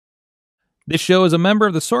This show is a member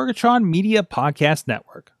of the Sorgatron Media Podcast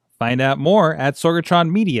Network. Find out more at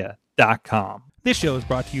sorgatronmedia.com. This show is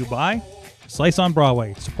brought to you by Slice on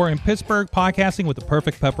Broadway, supporting Pittsburgh podcasting with the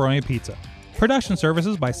perfect pepperoni pizza. Production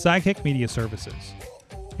services by Sidekick Media Services.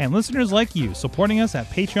 And listeners like you, supporting us at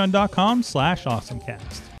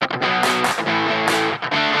patreon.com/AwesomeCast.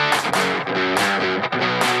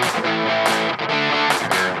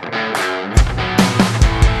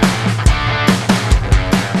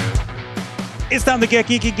 It's time to get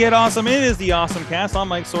geeky, get awesome. It is the AwesomeCast. I'm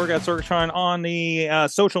Mike Sorg at Sorgatron on the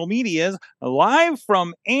social medias, live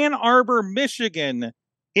from Ann Arbor, Michigan,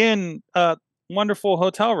 in a wonderful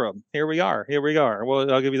hotel room. Here we are.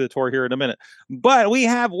 Well, I'll give you the tour here in a minute. But we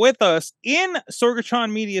have with us in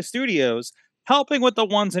Sorgatron Media Studios, helping with the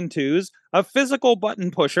ones and twos, a physical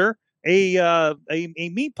button pusher, a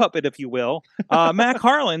meat puppet, if you will. Matt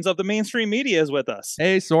Harlins of the Mainstream Media is with us.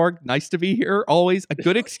 Hey, Sorg. Nice to be here. Always a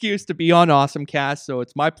good excuse to be on AwesomeCast. So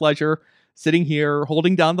it's my pleasure sitting here,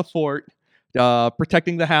 holding down the fort,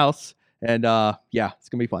 protecting the house. And yeah, it's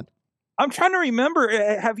going to be fun. I'm trying to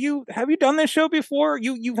remember. Have you done this show before?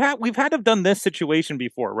 We've had to have done this situation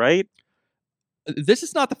before, right? This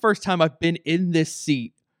is not the first time I've been in this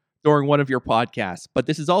seat during one of your podcasts, but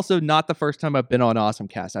this is also not the first time I've been on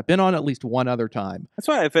AwesomeCast. I've been on at least one other time. That's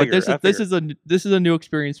what I figured. But this is a new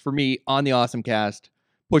experience for me on the AwesomeCast,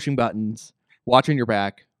 pushing buttons, watching your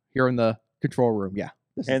back, here in the control room. Yeah.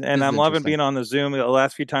 And I'm loving being on the Zoom. The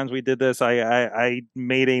last few times we did this, I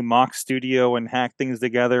made a mock studio and hacked things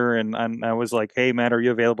together, and I was like, "Hey, Matt, are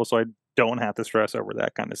you available?" So I don't have to stress over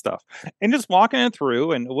that kind of stuff. And just walking it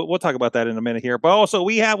through, and we'll talk about that in a minute here. But also,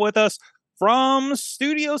 we have with us from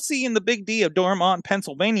Studio C in the Big D of Dormont,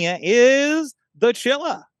 Pennsylvania, is the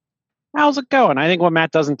Chilla. How's it going? I think what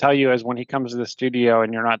Matt doesn't tell you is when he comes to the studio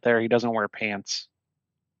and you're not there, he doesn't wear pants.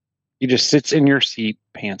 He just sits in your seat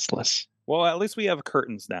pantsless. Well, at least we have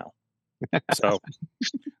curtains now. So,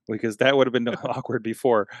 because that would have been awkward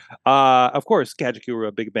before. Of course, Gadget Guru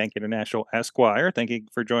of Big Bank International Esquire. Thank you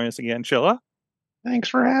for joining us again, Chilla. Thanks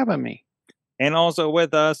for having me. And also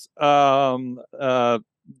with us,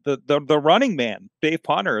 the running man, Dave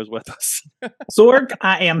Potter, is with us. Sorg,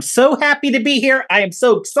 I am so happy to be here. I am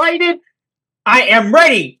so excited. I am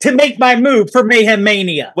ready to make my move for Mayhem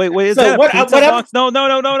Mania. Wait, is that a pizza box? No. It's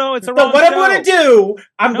a wrong show. I'm going to do,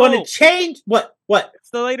 I'm going to change. What?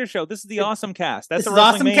 It's the later show. This is the AwesomeCast. That's the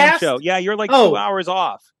Wrestling Mayhem show. Yeah, you're like 2 hours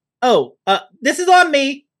off. This is on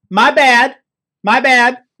me. My bad.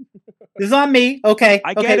 This is on me. Okay.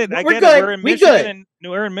 I get it. We're good. We're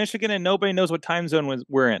in Michigan, and nobody knows what time zone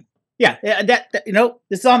we're in. Yeah.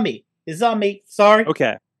 This is on me. Sorry.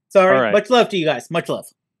 Okay. Sorry. Right. Much love to you guys. Much love.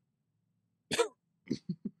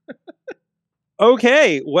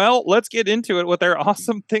 Okay, well, let's get into it with our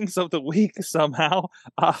awesome things of the week somehow.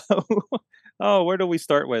 Where do we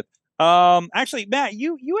start with? Actually, Matt,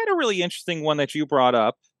 you had a really interesting one that you brought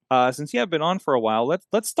up. Since you have been on for a while,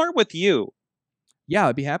 let's start with you. Yeah,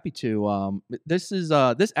 I'd be happy to. This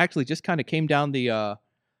actually just kind of came down the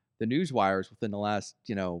news wires within the last,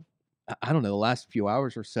 the last few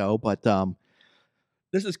hours or so, but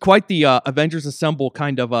this is quite the Avengers Assemble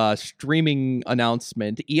kind of streaming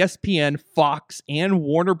announcement. ESPN, Fox, and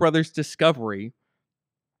Warner Brothers Discovery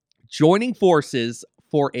joining forces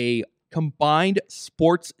for a combined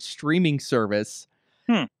sports streaming service.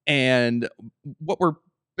 And what we're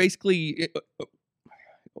basically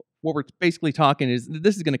talking is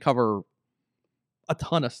this is going to cover a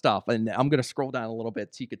ton of stuff. And I'm going to scroll down a little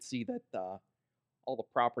bit so you could see that all the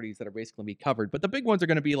properties that are basically going to be covered. But the big ones are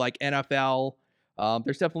going to be like NFL.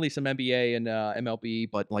 There's definitely some NBA and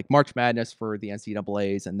MLB, but like March Madness for the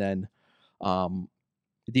NCAAs, and then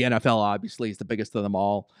the NFL obviously is the biggest of them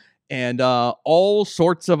all, and all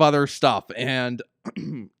sorts of other stuff. And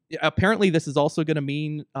apparently this is also going to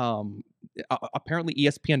mean apparently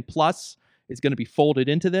ESPN Plus is going to be folded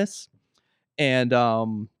into this. And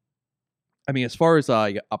as far as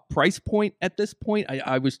a price point at this point,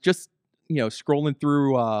 I was just scrolling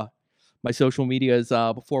through my social medias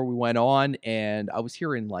before we went on, and I was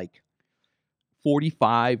hearing like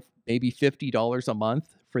 $45, maybe $50 a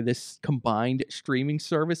month for this combined streaming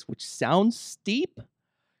service, which sounds steep,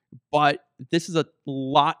 but this is a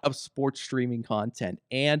lot of sports streaming content.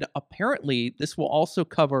 And apparently this will also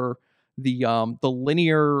cover the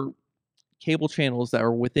linear cable channels that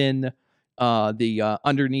are within the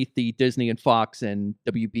underneath the Disney and Fox and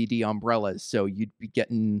WBD umbrellas. So you'd be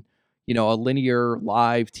getting a linear,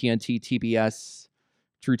 live, TNT, TBS,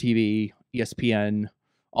 True TV, ESPN,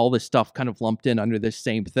 all this stuff kind of lumped in under this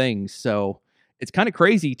same thing. So it's kind of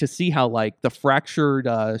crazy to see how like the fractured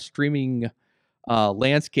streaming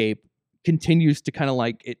landscape continues to kind of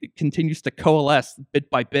like it continues to coalesce bit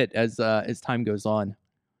by bit as time goes on.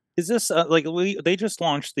 Is this they just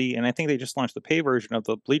launched and I think they just launched the pay version of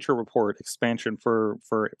the Bleacher Report expansion for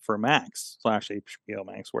Max / HBO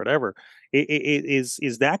Max, whatever.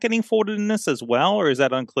 Is that getting folded in this as well, or is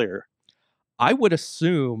that unclear? I would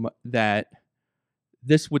assume that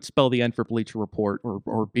this would spell the end for Bleacher Report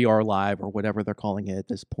or BR Live or whatever they're calling it at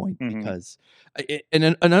this point. Because,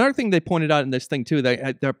 and another thing they pointed out in this thing too,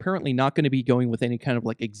 they're apparently not going to be going with any kind of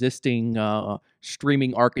like existing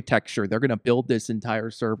streaming architecture. They're going to build this entire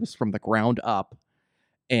service from the ground up,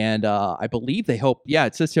 and I believe they hope. Yeah,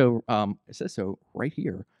 it says so. It says so right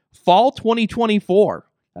here, fall 2024.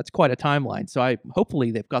 That's quite a timeline. So hopefully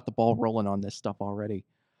they've got the ball rolling on this stuff already.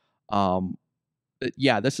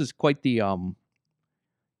 Yeah, this is quite the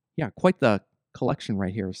quite the collection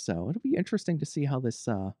right here. So it'll be interesting to see how this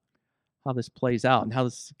plays out and how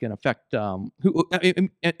this is going to affect.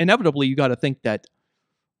 Inevitably, you got to think that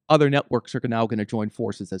other networks are now going to join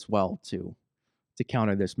forces as well to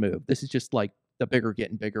counter this move. This is just like the bigger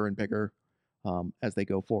getting bigger and bigger as they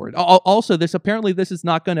go forward. Also, this is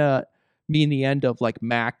not going to mean the end of like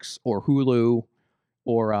Max or Hulu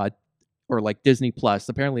or like Disney Plus.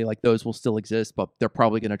 Apparently, like those will still exist, but they're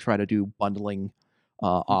probably going to try to do bundling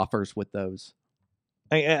offers with those.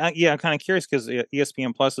 I'm kind of curious because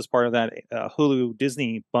ESPN Plus is part of that Hulu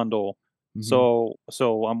Disney bundle. So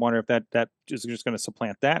I'm wondering if that is just going to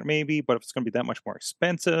supplant that maybe, but if it's going to be that much more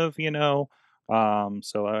expensive, So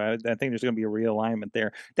I think there's going to be a realignment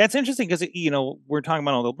there. That's interesting because we're talking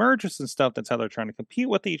about all the mergers and stuff. That's how they're trying to compete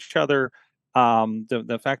with each other.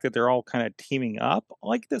 The fact that they're all kind of teaming up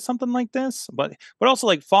like this, something like this, but also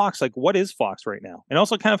like Fox, like what is Fox right now? And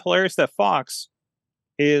also kind of hilarious that Fox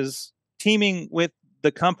is teaming with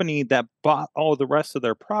the company that bought all the rest of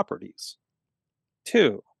their properties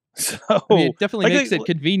too. So it definitely makes it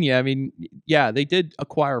convenient. I mean, yeah, they did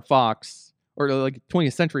acquire Fox or like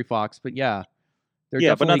 20th Century Fox, but they're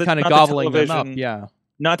definitely kind of gobbling them up. Yeah,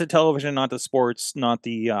 not the television, not the sports, not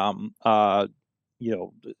the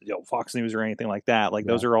Fox News or anything like that. Like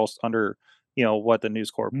those are all under what the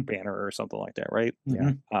News Corp banner or something like that, right?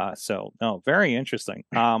 So no, very interesting.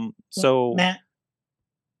 So Matt.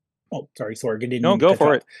 Oh, sorry, Sorg. No, go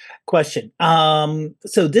for it. Question.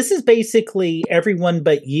 So this is basically everyone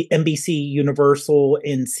but NBC, Universal,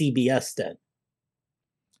 and CBS then.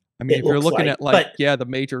 I mean, if you're looking at the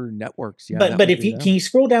major networks, But if you can you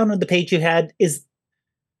scroll down on the page you had,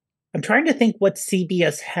 I'm trying to think what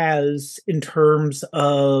CBS has in terms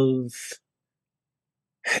of.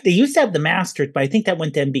 They used to have the Masters, but I think that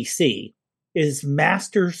went to NBC. Is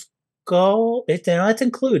Masters Golf? That's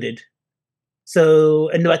included. So,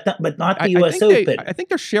 but not the U.S. Open. I think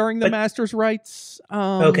they're sharing the Masters rights.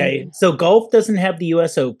 Okay, so golf doesn't have the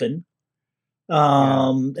U.S. Open,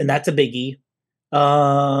 and that's a biggie.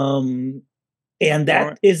 And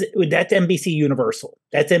that's NBC Universal.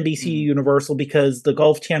 That's NBC Universal because the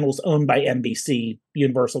Golf Channel is owned by NBC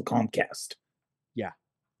Universal Comcast. Yeah.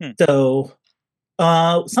 So,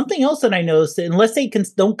 something else that I noticed, unless they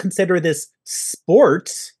don't consider this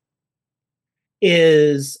sports,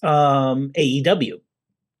 is AEW.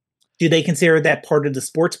 Do they consider that part of the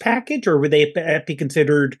sports package, or would they be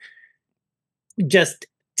considered just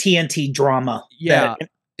TNT drama? Yeah.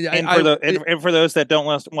 And for those that don't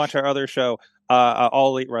watch our other show,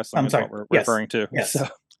 All Elite Wrestling is what we're referring to. Yes. So.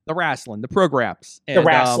 The wrestling, the programs.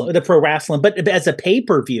 The pro wrestling. But as a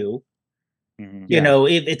pay-per-view,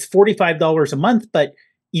 it's $45 a month, but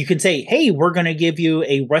you can say, hey, we're going to give you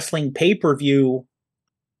a wrestling pay-per-view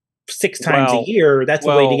 6 times a year. That's a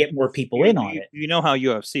way to get more people in on it. You know how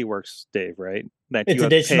UFC works, Dave, right? That it's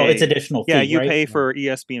additional. It's additional. Yeah, you pay for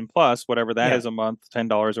ESPN Plus, whatever that is a month,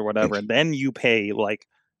 $10 or whatever, and then you pay like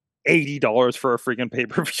 $80 for a freaking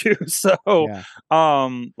pay-per-view. So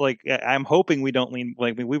I'm hoping we don't lean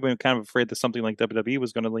we've been kind of afraid that something like WWE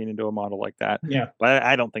was going to lean into a model like that. Yeah. But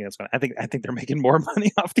I don't think it's going to. I think they're making more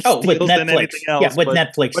money off these deals than anything else. Yeah, with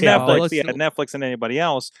Netflix. Netflix and anybody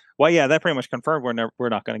else. Well, that pretty much confirmed we're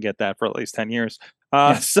not going to get that for at least 10 years.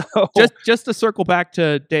 So just to circle back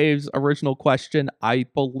to Dave's original question, I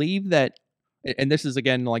believe that, and this is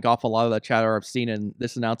again like off a lot of the chatter I've seen, and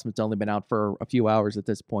this announcement's only been out for a few hours at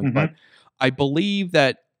this point, but I believe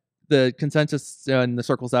that the consensus in the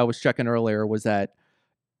circles I was checking earlier was that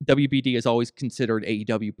WBD has always considered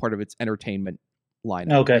AEW part of its entertainment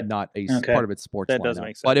lineup, and not part of its sports that lineup. Does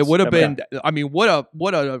make sense. But it would have been, I mean, what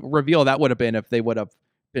a reveal that would have been if they would have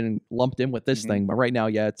been lumped in with this thing. But right now,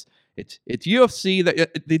 it's UFC.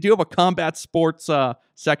 That they do have a combat sports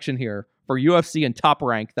section here for UFC and Top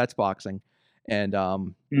Rank. That's boxing. And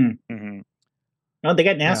oh, they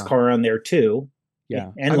got NASCAR on there too.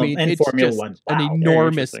 Yeah, And I mean, and it's Formula just One. an Wow.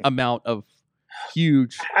 enormous interesting. amount of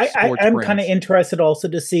huge I'm sports kind of brands. interested also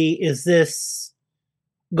to see, is this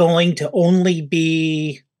going to only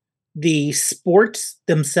be the sports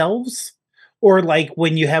themselves, or like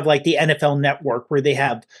when you have like the NFL Network where they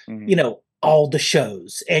have Mhm. all the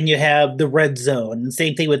shows, and you have the Red Zone, and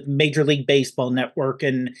same thing with Major League Baseball Network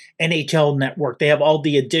and NHL Network. They have all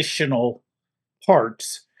the additional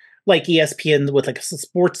parts, like ESPN with like a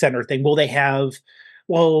Sports Center thing. Will they have?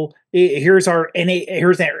 Well, here's our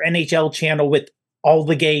NHL channel with all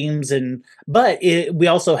the games, we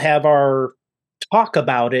also have our talk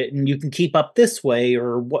about it, and you can keep up this way,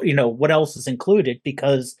 or what else is included.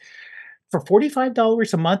 Because for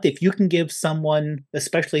 $45 a month, if you can give someone,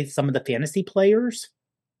 especially some of the fantasy players,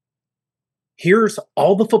 here's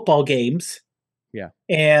all the football games, Yeah.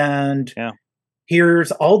 and Yeah.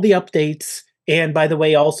 here's all the updates, and by the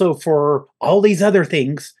way, also for all these other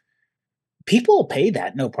things, people will pay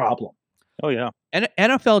that, no problem. Oh yeah. And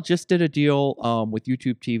NFL just did a deal with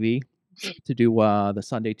YouTube TV to do the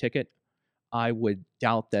Sunday ticket. I would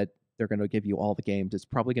doubt that they're going to give you all the games. It's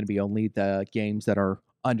probably going to be only the games that are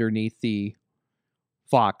underneath the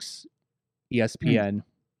Fox, ESPN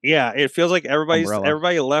Yeah, it feels like umbrella.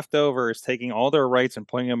 everybody left over is taking all their rights and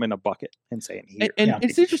putting them in a bucket and saying, "Here." And Yeah.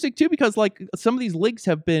 it's interesting too, because like some of these leagues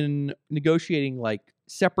have been negotiating like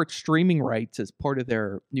separate streaming rights as part of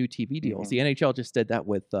their new TV deals. Mhm. The NHL just did that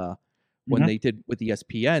with when Mhm. they did with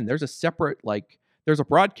ESPN. There's a separate there's a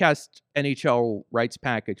broadcast NHL rights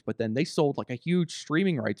package, but then they sold like a huge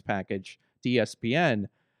streaming rights package to ESPN,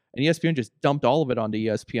 and ESPN just dumped all of it onto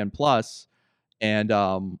ESPN Plus, and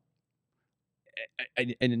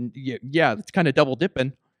yeah, it's kind of double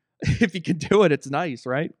dipping. If you can do it, it's nice,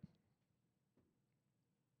 right?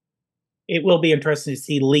 It will be interesting to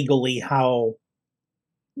see legally how,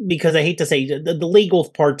 because I hate to say the legal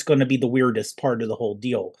part's going to be the weirdest part of the whole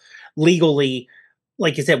deal. Legally,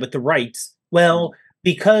 like you said, with the rights, well,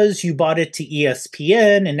 because you bought it to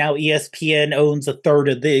ESPN and now ESPN owns a third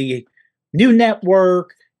of the new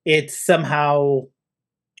network, it's somehow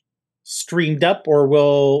streamed up, or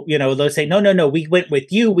they'll say, no, no, no, we went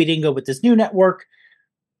with you, we didn't go with this new network.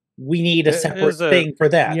 We need a separate There's a thing for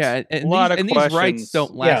that. Yeah, a lot of these rights questions.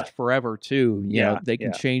 don't Yeah. last forever too. You know, Yeah, they can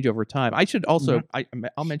yeah. change over time. I should also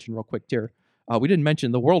I'll mention real quick here. We didn't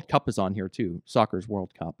mention the World Cup is on here too. Soccer's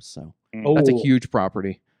World Cup, so that's a Oh, huge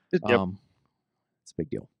property. Yep. It's a big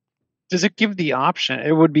deal. Does it give the option?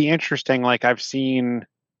 It would be interesting. Like I've seen,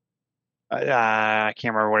 I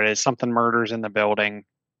can't remember what it is. Something Murders in the Building,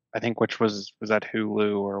 I think, which was that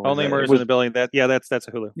Hulu or was Only it? It Murders in was, the Building. That's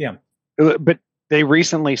a Hulu. yeah. but they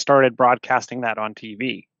recently started broadcasting that on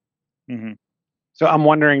TV. Mhm. So I'm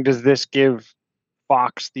wondering, does this give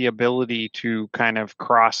Fox the ability to kind of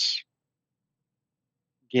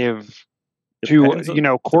give Depends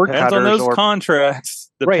to cord Depends on cutters those or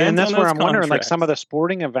contracts. right? And Depends that's on where those I'm wondering, like some of the contracts.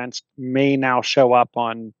 sporting events may now show up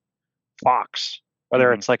on Fox, whether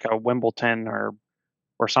Mhm. it's like a Wimbledon or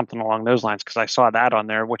something along those lines, because I saw that on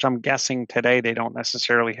there, which I'm guessing today they don't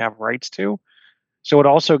necessarily have rights to. So it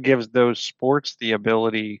also gives those sports the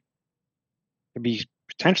ability to be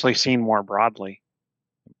potentially seen more broadly.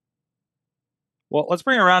 Well, let's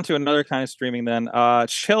bring it around to another kind of streaming then.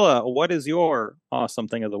 Chilla, what is your awesome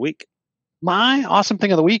thing of the week? My awesome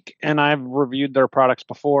thing of the week, and I've reviewed their products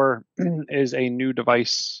before, is a new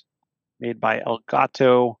device made by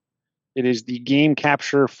Elgato. It is the Game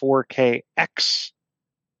Capture 4K X.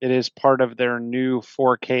 It is part of their new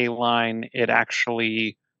 4K line. It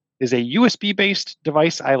actually is a USB-based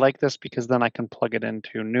device. I like this because then I can plug it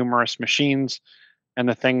into numerous machines. And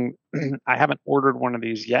the thing, I haven't ordered one of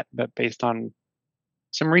these yet, but based on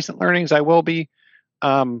some recent learnings, I will be.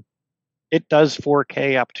 It does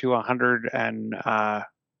 4K up to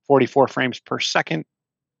 144 frames per second.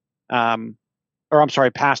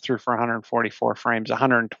 Pass through for 144 frames,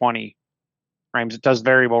 120 frames. It does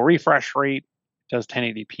variable refresh rate. It does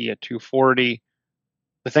 1080p at 240.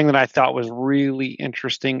 The thing that I thought was really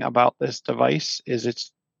interesting about this device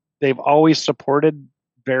is they've always supported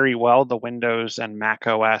very well the Windows and Mac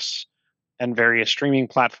OS and various streaming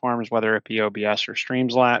platforms, whether it be OBS or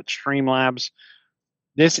Streamlabs.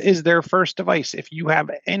 This is their first device. If you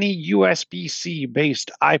have any USB-C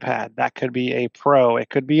based iPad, that could be a Pro, it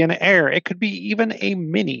could be an Air, it could be even a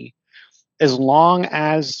Mini, as long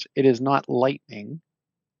as it is not Lightning,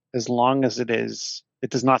 as long as it does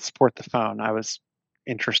not support the phone. I was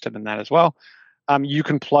interested in that as well. You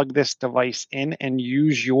can plug this device in and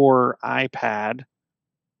use your iPad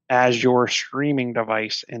as your streaming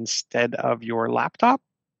device instead of your laptop.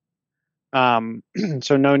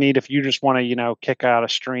 So no need if you just want to, kick out a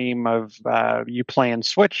stream of you playing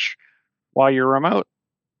Switch while you're remote,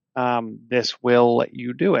 this will let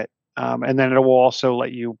you do it. And then it will also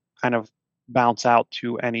let you kind of bounce out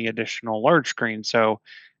to any additional large screen. So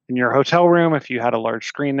in your hotel room, if you had a large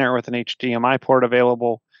screen there with an HDMI port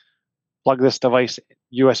available, plug this device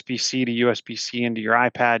USB-C to USB-C into your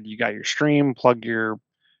iPad. You got your stream, plug your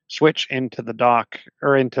switch into the dock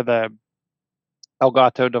or into the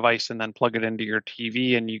Elgato device, and then plug it into your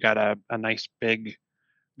TV, and you got a nice big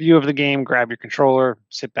view of the game. Grab your controller,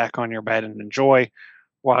 sit back on your bed, and enjoy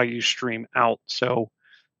while you stream out. So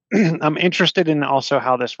I'm interested in also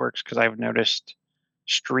how this works because I've noticed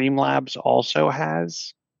Streamlabs also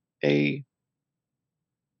has a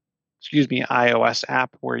iOS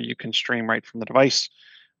app where you can stream right from the device.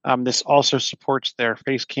 This also supports their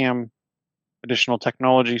face cam additional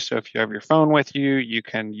technology. So if you have your phone with you, you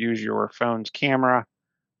can use your phone's camera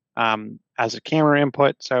as a camera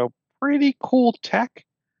input. So pretty cool tech.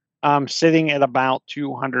 Sitting at about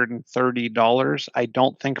 $230. I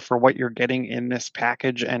don't think for what you're getting in this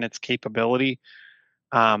package and its capability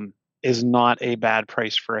is not a bad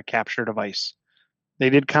price for a capture device.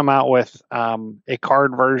 They did come out with a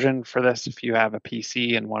card version for this if you have a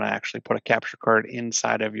PC and want to actually put a capture card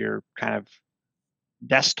inside of your kind of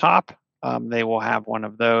desktop. They will have one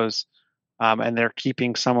of those. And they're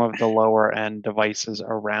keeping some of the lower end devices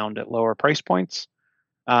around at lower price points.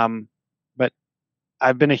 But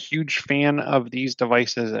I've been a huge fan of these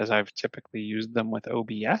devices as I've typically used them with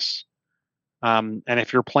OBS. And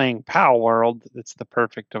if you're playing PAL World, it's the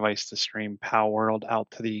perfect device to stream PAL World out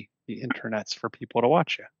to the internets for people to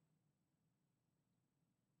watch you.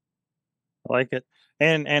 I like it.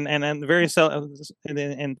 And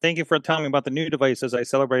thank you for telling me about the new devices. I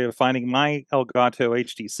celebrated finding my Elgato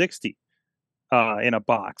HD60 in a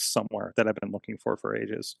box somewhere that I've been looking for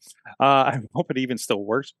ages. I hope it even still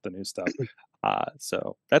works with the new stuff.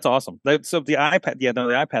 So that's awesome. So the iPad, the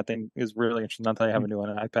iPad thing is really interesting. Not that I have a new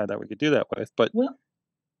iPad that we could do that with, but well,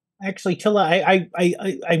 actually, Chilla,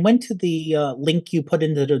 I went to the link you put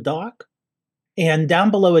into the doc, and down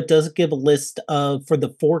below it does give a list of for the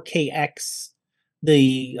 4KX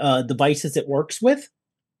the devices it works with,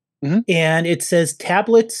 and it says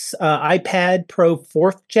tablets, iPad Pro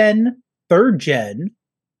 4th gen, 3rd gen.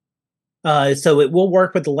 So it will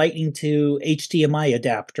work with the Lightning to HDMI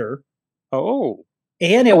adapter. Oh.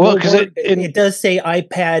 And it will work. It does say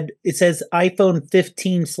iPad. It says iPhone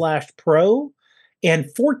 15/Pro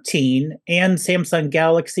and 14 and Samsung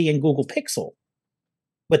Galaxy and Google Pixel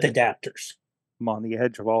with adapters. I'm on the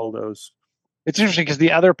edge of all those. It's interesting because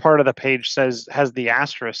the other part of the page has the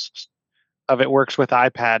asterisks of it works with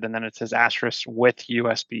iPad, and then it says asterisk with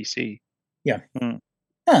USB-C. Yeah.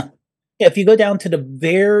 Huh. Yeah, if you go down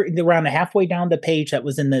to around halfway down the page that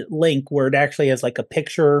was in the link where it actually has like a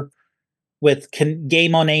picture with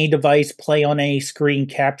game on any device, play on any screen,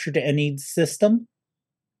 capture to any system,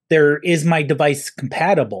 there is my device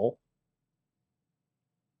compatible,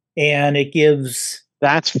 and it gives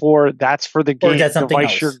that's for the game device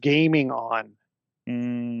else? you're gaming on.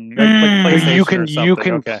 Like you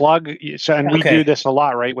can plug. So, and we do this a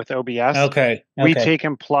lot, right, with OBS. Okay. We take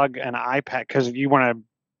and plug an iPad because if you want to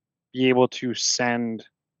be able to send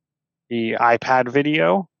the iPad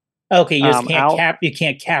video. Okay, you just can't you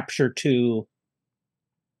can't capture to.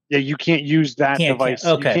 Yeah, you can't use that device.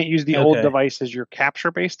 You can't use the old device as your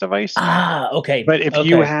capture-based device. Okay. But if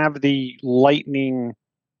you have the Lightning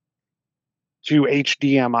to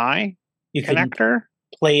HDMI connector,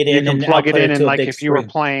 play it in, you can and plug it in, and like if screen. you were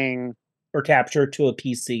playing or capture to a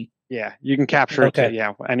PC. Yeah, you can capture it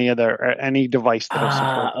to any device that'll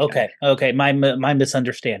support. Okay. My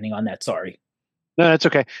misunderstanding on that. Sorry. No, that's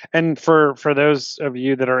okay. And for those of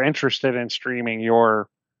you that are interested in streaming your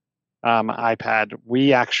iPad,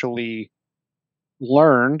 we actually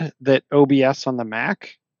learned that OBS on the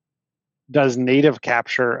Mac does native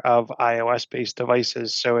capture of iOS-based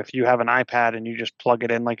devices. So if you have an iPad and you just plug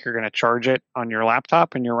it in like you're going to charge it on your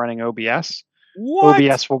laptop and you're running OBS,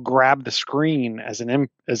 OBS will grab the screen as an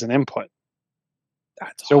input.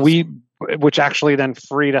 That's so awesome. Which actually then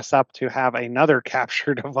freed us up to have another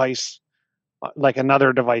capture device, like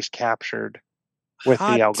another device captured with the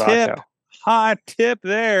Elgato. Hot tip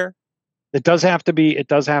there. It does have to be.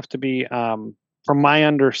 From my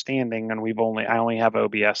understanding, and I only have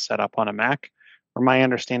OBS set up on a Mac. From my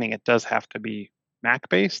understanding, it does have to be Mac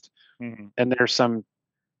based, and there's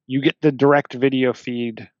you get the direct video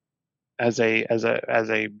feed as a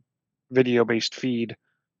video based feed,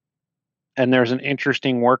 and there's an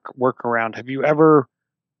interesting workaround. Have you ever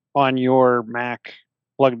on your Mac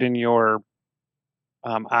plugged in your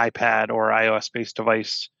iPad or iOS based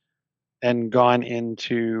device and gone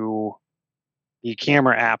into the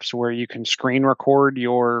camera apps where you can screen record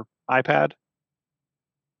your iPad?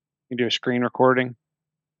 You can do a screen recording.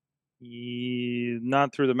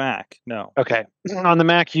 Not through the Mac. No. Okay. On the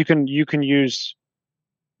Mac, you can use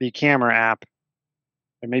the camera app.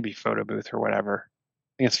 It may be Photo Booth or whatever.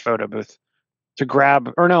 I think it's Photo Booth to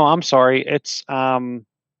grab. Or no, I'm sorry. It's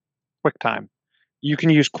QuickTime. You can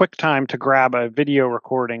use QuickTime to grab a video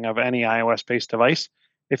recording of any iOS-based device.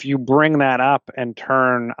 If you bring that up and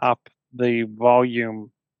turn up the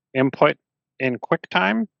volume input in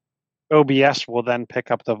QuickTime, OBS will then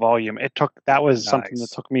pick up the volume. That was something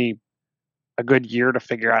that took me a good year to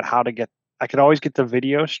figure out how to get. I could always get the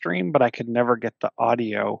video stream, but I could never get the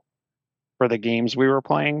audio for the games we were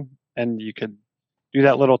playing. And you could do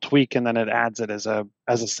that little tweak, and then it adds it as a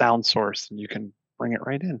sound source, and you can bring it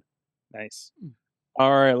right in. Nice.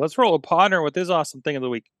 All right, let's roll a partner with this awesome thing of the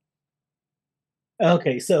week.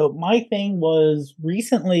 Okay, so my thing was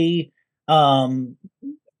recently,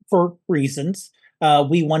 for reasons,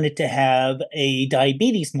 we wanted to have a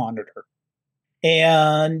diabetes monitor.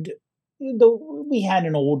 And we had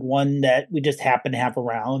an old one that we just happened to have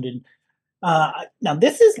around. And now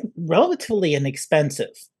this is relatively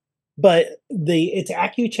inexpensive, but it's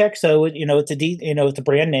AccuCheck, so it's a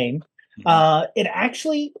brand name. It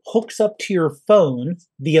actually hooks up to your phone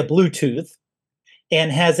via Bluetooth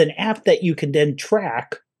and has an app that you can then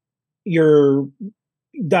track your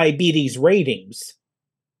diabetes ratings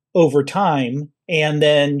over time. And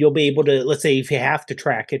then you'll be able to, let's say if you have to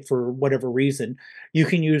track it for whatever reason, you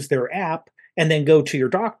can use their app and then go to your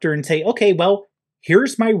doctor and say, okay, well,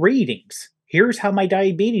 here's my ratings. Here's how my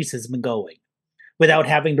diabetes has been going, without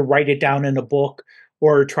having to write it down in a book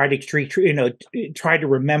or try to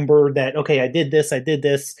remember that, okay, I did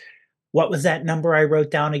this. What was that number I wrote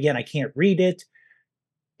down again? I can't read it.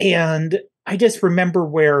 And I just remember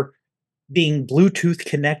where being Bluetooth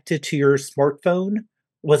connected to your smartphone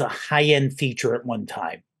was a high-end feature at one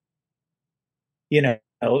time. It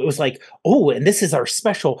was like, oh, and this is our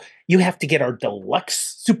special. You have to get our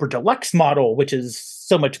super deluxe model, which is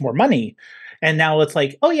so much more money. And now it's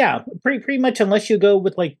like, oh yeah, pretty much, unless you go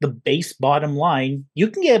with like the base bottom line, you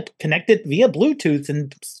can get connected via Bluetooth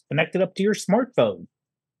and connect it up to your smartphone.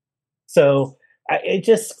 So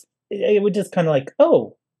it was just kind of like,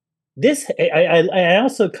 oh, this. I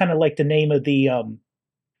also kind of like the name of the.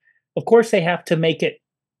 Of course, they have to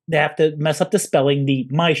mess up the spelling. The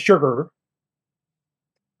My Sugar,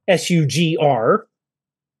 SUGR,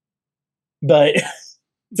 but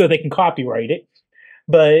so they can copyright it.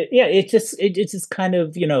 But yeah, it's just kind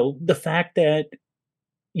of, the fact that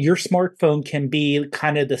your smartphone can be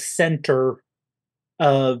kind of the center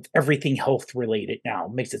of everything health related now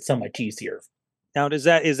makes it so much easier. Now, is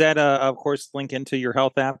that of course link into your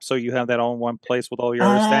health app, so you have that all in one place with all your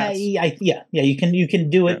other stats? Yeah, you can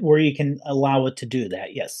do it where you can allow it to do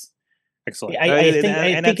that. Yes. Excellent. I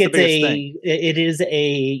think it is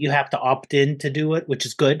you have to opt in to do it, which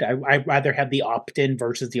is good. I'd rather have the opt in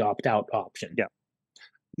versus the opt out option. Yeah.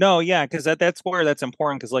 No, yeah, because that's where that's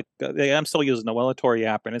important. Because I'm still using the Wellatory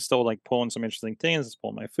app, and it's still like pulling some interesting things. It's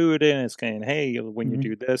pulling my food in. It's saying, hey, when you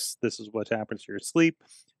do this, this is what happens to your sleep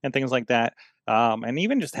and things like that. And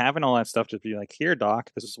even just having all that stuff to be like, here, doc,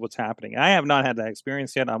 this is what's happening. I have not had that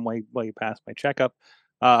experience yet. I'm way past my checkup,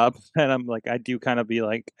 and I'm like, I do kind of be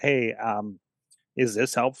like, hey, is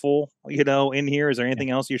this helpful? In here, is there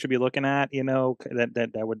anything else you should be looking at? That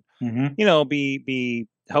would be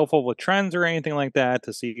helpful with trends or anything like that,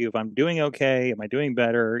 to see if I'm doing okay, am I doing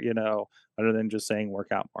better, other than just saying work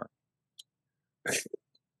out more.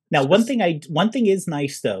 Now, one thing is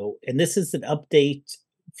nice though, and this is an update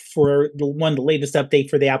for the latest update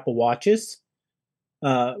for the Apple Watches,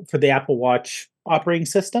 for the Apple Watch operating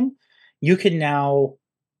system. You can now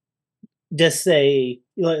just say,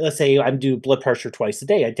 let's say I'm due blood pressure twice a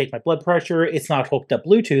day. I take my blood pressure. It's not hooked up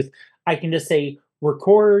Bluetooth. I can just say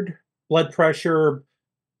record blood pressure,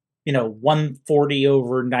 140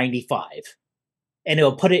 over 95, and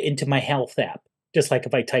it'll put it into my health app, just like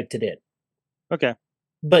if I typed it in. Okay.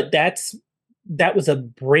 But that was a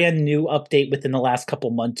brand new update within the last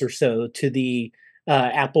couple months or so to the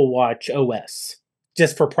Apple Watch OS,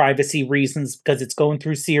 just for privacy reasons, because it's going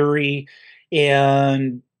through Siri,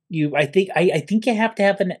 and I think you have to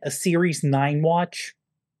have a Series 9 watch,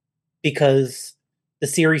 because the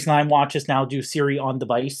Series 9 watches now do Siri on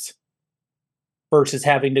device versus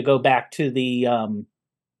having to go back to the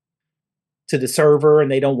server,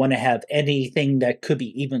 and they don't want to have anything that could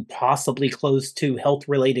be even possibly close to health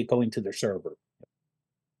related going to their server.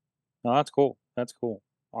 Oh, that's cool. That's cool.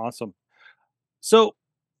 Awesome. So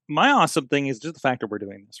my awesome thing is just the fact that we're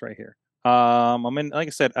doing this right here. Like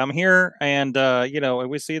I said, I'm here, and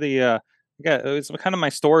we see the it's kind of my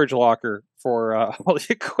storage locker for all the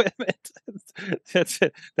equipment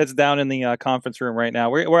that's down in the conference room right now.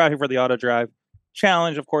 We're out here for the Auto Drive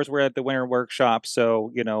Challenge. Of course, we're at the winter workshop,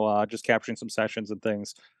 so just capturing some sessions and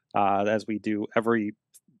things as we do every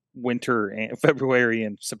winter and February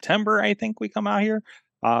and September. I think we come out here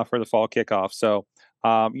for the fall kickoff. So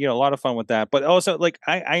a lot of fun with that. But also, like,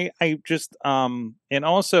 I just and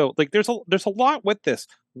also, like, there's a lot with this.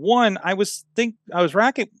 One, I was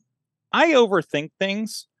racking. I overthink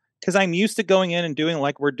things because I'm used to going in and doing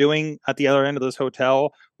like we're doing at the other end of this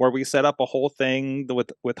hotel, where we set up a whole thing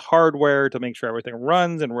with hardware to make sure everything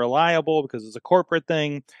runs and reliable because it's a corporate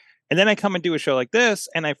thing. And then I come and do a show like this,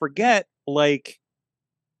 and I forget, like,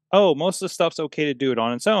 oh, most of the stuff's okay to do it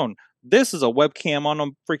on its own. This is a webcam on a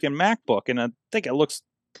freaking MacBook, and I think it looks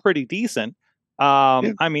pretty decent.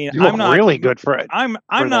 I mean, I'm not really good for it. I'm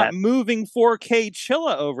not moving 4K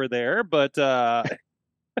Chilla over there, but but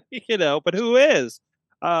who is?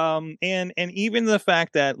 And even the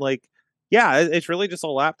fact that, like, yeah, it's really just a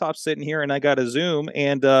laptop sitting here, and I got a Zoom,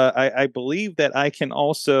 and I believe that I can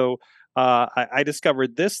also. I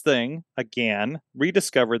discovered this thing again,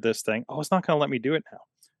 rediscovered this thing. Oh, it's not going to let me do it now.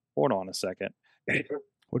 Hold on a second.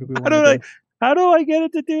 What do we want to do? How do I get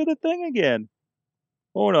it to do the thing again?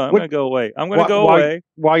 Hold on, I'm going to go away. I'm going to go away.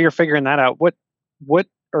 While you're figuring that out, what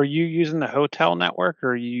are you using, the hotel network, or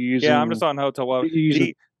are you using? Yeah, I'm just on hotel. Well,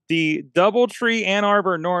 the DoubleTree Ann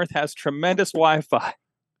Arbor North has tremendous Wi-Fi.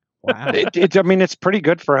 Wow. It's pretty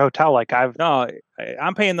good for a hotel. Like I'm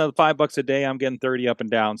paying the $5 a day. I'm getting 30 up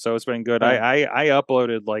and down, so it's been good. I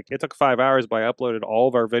uploaded, like, it took 5 hours, but I uploaded all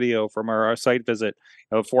of our video from our site visit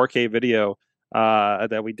of 4K video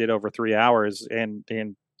that we did over 3 hours, and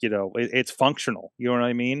it's functional. You know what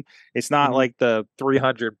I mean? It's not like the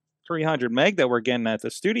 300 meg that we're getting at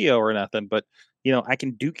the studio or nothing, but I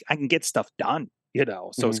can get stuff done.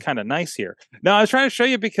 So it's kind of nice here. Now, I was trying to show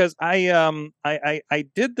you because I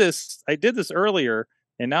did this earlier,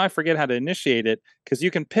 and now I forget how to initiate it, because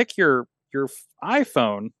you can pick your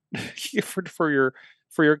iPhone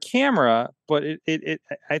for your camera, but it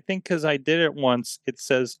I think because I did it once, it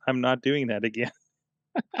says I'm not doing that again.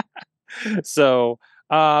 So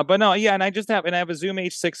but no, yeah, and I have a Zoom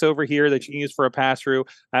H6 over here that you can use for a pass-through.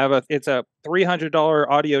 It's a $300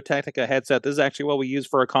 Audio Technica headset. This is actually what we use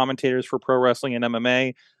for our commentators for pro wrestling and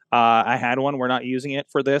MMA. I had one. We're not using it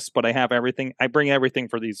for this, but I have everything. I bring everything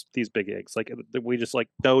for these big gigs. Like, we just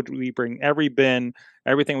we bring every bin,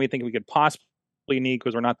 everything we think we could possibly need,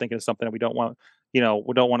 because we're not thinking of something that we don't want. We don't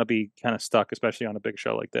want to be kind of stuck, especially on a big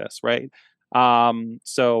show like this, right?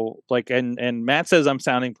 So, like, and Matt says I'm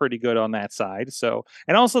sounding pretty good on that side. So,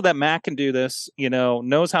 and also that Matt can do this,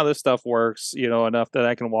 knows how this stuff works, enough that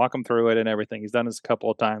I can walk him through it and everything. He's done this a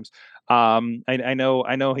couple of times. I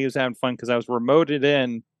know he was having fun because I was remoted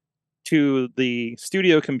in to the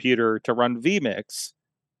studio computer to run vMix,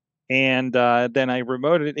 and then I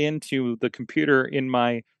remoted into the computer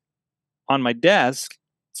on my desk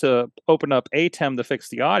to open up ATEM to fix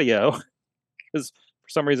the audio, because for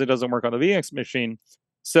some reason it doesn't work on the VX machine.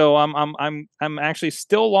 So I'm actually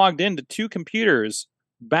still logged into two computers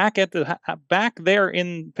back there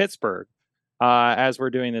in Pittsburgh as we're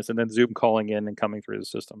doing this, and then Zoom calling in and coming through the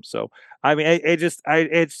system. So I mean,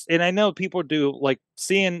 and I know people do, like,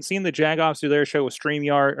 seeing the Jagoffs do their show with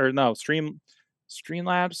StreamYard, or no,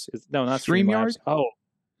 Streamlabs. No, not StreamYard. Oh,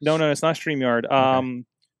 no, it's not StreamYard. Okay.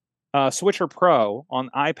 Switcher Pro on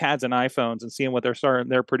iPads and iPhones, and seeing what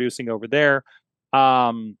they're producing over there.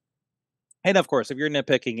 And of course, if you're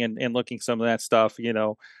nitpicking and looking some of that stuff,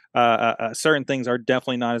 certain things are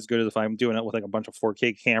definitely not as good as if I'm doing it with like a bunch of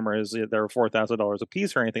 4K cameras. They're $4,000 a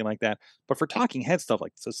piece or anything like that. But for talking head stuff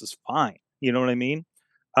like this is fine. You know what I mean?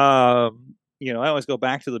 I always go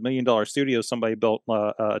back to the $1 million studio somebody built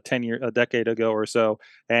a decade ago or so,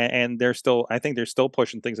 and I think they're still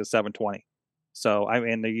pushing things at 720. So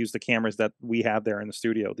and they use the cameras that we have there in the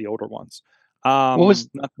studio, the older ones. What was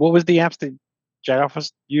the apps that Jagoff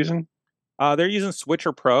was using? They're using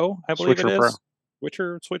Switcher Pro, I believe it is.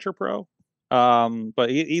 Switcher Pro. But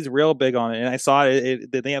he's real big on it, and I saw it.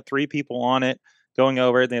 They have 3 people on it going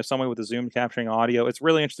over it. They have someone with the Zoom capturing audio. It's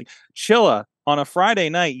really interesting. Chilla, on a Friday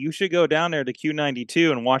night, you should go down there to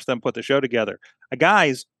Q92 and watch them put the show together.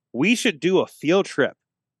 Guys, we should do a field trip.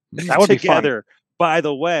 That would be fun. By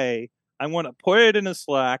the way, I want to put it in a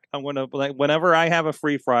Slack. I want to, like, whenever I have a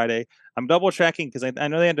free Friday, I'm double checking because I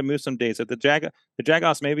know they had to move some dates. That the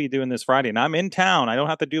Jagoffs may be doing this Friday, and I'm in town. I don't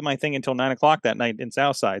have to do my thing until 9:00 that night in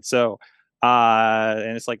Southside. So,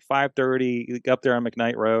 and it's like 5:30 up there on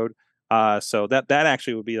McKnight Road. So that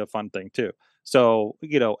actually would be a fun thing too. So,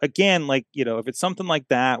 again, if it's something like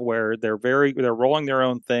that where they're rolling their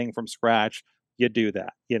own thing from scratch, you do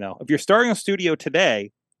that. If you're starting a studio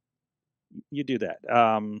today, you do that.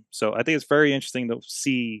 So I think it's very interesting to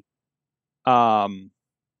see the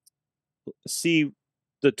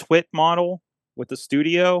Twit model with the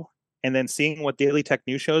studio, and then seeing what Daily Tech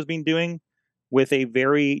News Show has been doing with a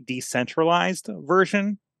very decentralized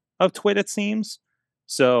version of Twit, it seems.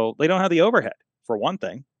 So they don't have the overhead, for one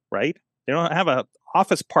thing, right? They don't have a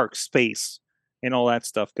office park space and all that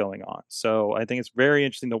stuff going on. So I think it's very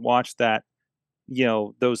interesting to watch that,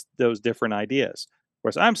 those different ideas. Of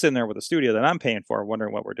course, I'm sitting there with a studio that I'm paying for,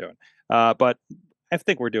 wondering what we're doing. But I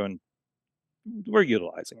think we're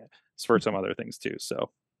utilizing it for some other things too.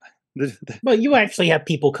 So, well, you actually have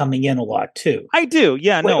people coming in a lot too. I do.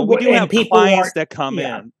 Yeah, no, we do have clients that come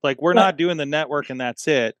in. Like, we're not doing the network and that's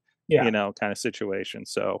it. Kind of situation.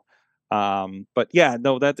 So, but yeah,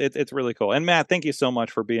 no, it's really cool. And Matt, thank you so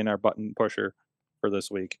much for being our button pusher for this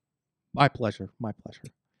week. My pleasure. My pleasure.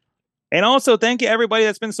 And also, thank you everybody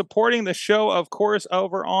that's been supporting the show, of course,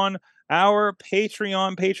 over on our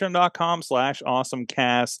Patreon,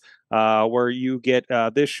 patreon.com/AwesomeCast, where you get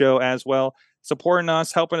this show as well, supporting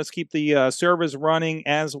us, helping us keep the servers running,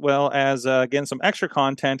 as well as getting some extra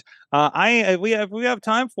content. If we have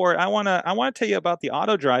time for it, I want to tell you about the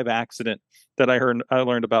auto drive accident that I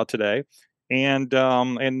learned about today. And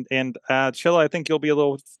Chilla, I think you'll be a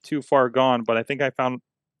little too far gone, but I think I found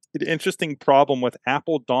an interesting problem with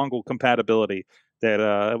Apple dongle compatibility that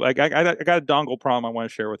I got a dongle problem I want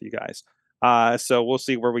to share with you guys. So we'll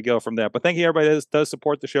see where we go from that. But thank you everybody that does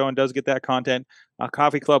support the show and does get that content.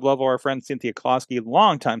 Coffee Club level, our friend Cynthia Klosky,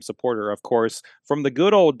 longtime supporter, of course, from the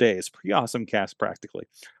good old days, pre-AwesomeCast practically.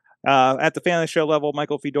 At the Family Show level,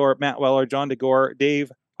 Michael Fedor, Matt Weller, John DeGore,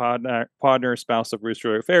 Dave Podner, spouse of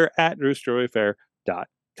Rooster Affair at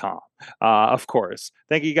roosteraffair.com. Of course.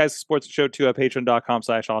 Thank you guys for supporting the show too at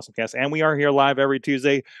patreon.com/awesomecast. And we are here live every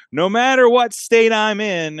Tuesday, no matter what state I'm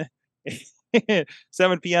in,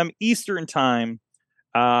 7 p.m. Eastern time,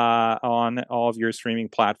 on all of your streaming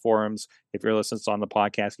platforms. If you're listening on the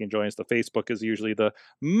podcast, you can join us. The Facebook is usually the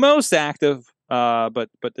most active, but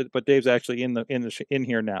Dave's actually in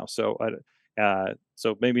here now. So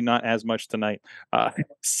so maybe not as much tonight.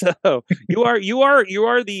 So you are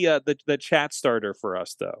the chat starter for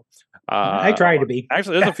us, though. I try to be.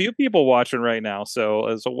 Actually, there's a few people watching right now.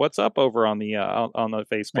 So what's up over on the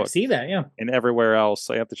Facebook? I see that, yeah, and everywhere else.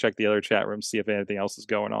 I have to check the other chat room, see if anything else is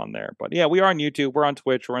going on there. But yeah, we are on YouTube. We're on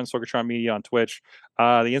Twitch. We're on Sorgatron Media on Twitch.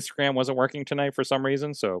 The Instagram wasn't working tonight for some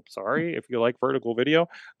reason, so sorry if you like vertical video.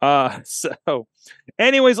 So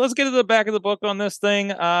anyways, let's get to the back of the book on this thing.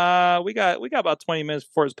 We got about 20 minutes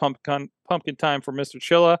before it's pumpkin time for Mr.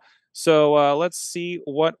 Chilla. So let's see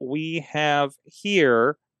what we have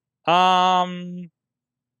here. I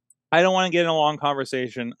don't want to get in a long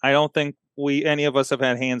conversation. I don't think any of us have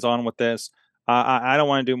had hands-on with this. I don't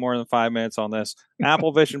want to do more than 5 minutes on this.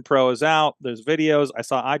 Apple Vision Pro is out. There's videos. I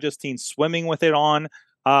saw iJustine swimming with it on.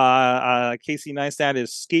 Casey Neistat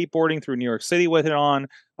is skateboarding through New York City with it on.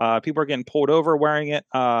 People are getting pulled over wearing it,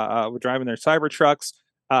 driving their cyber trucks.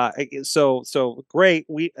 So great.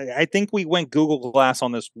 I think we went Google Glass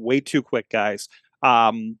on this way too quick, guys.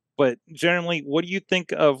 But generally, what do you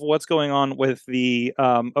think of what's going on with the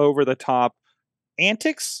over-the-top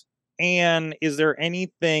antics? And is there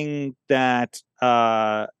anything that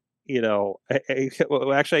actually,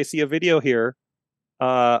 I see a video here.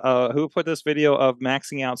 Who put this video of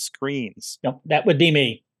maxing out screens? No, that would be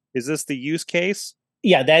me. Is this the use case?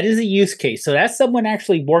 Yeah, that is a use case. So that's someone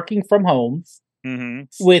actually working from home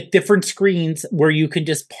with different screens where you can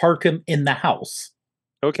just park them in the house.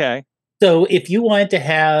 Okay. So if you wanted to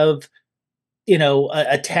have,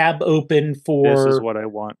 a tab open for... This is what I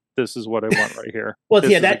want. This is what I want right here. Well,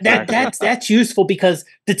 yeah, that's useful because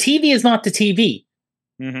the TV is not the TV.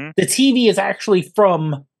 The TV is actually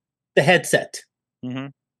from the headset.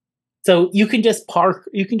 So you can just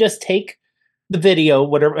take the video,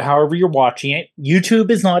 however you're watching it.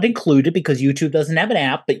 YouTube is not included because YouTube doesn't have an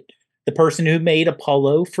app, but the person who made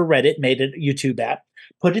Apollo for Reddit made a YouTube app,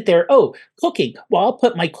 put it there. Oh, cooking. Well, I'll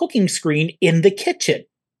put my cooking screen in the kitchen.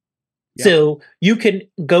 Yep. So you can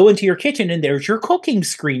go into your kitchen and there's your cooking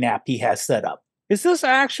screen app he has set up. Is this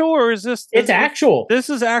actual or is this? It's actual. This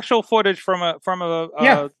is actual footage from a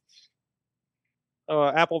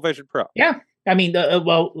Apple Vision Pro. Yeah. I mean,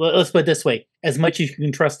 well, let's put it this way: as much as you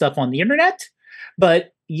can trust stuff on the internet,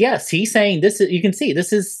 but yes, he's saying this is. You can see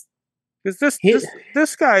this is because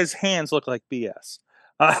this guy's hands look like BS.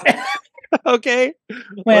 Okay,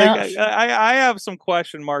 well, I have some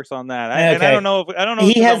question marks on that. And I don't know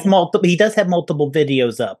if he has multiple. He does have multiple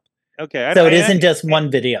videos up. Okay. So it isn't just one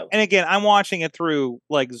video. And again, I'm watching it through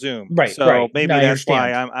like Zoom, Right, so right. maybe No, I that's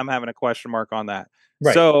why understand. I'm having a question mark on that.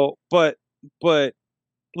 Right. So, but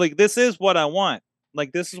like this is what I want.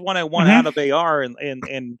 Like this is what I want Mhm. out of AR and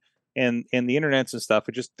the internets and stuff.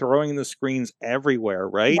 It's just throwing the screens everywhere,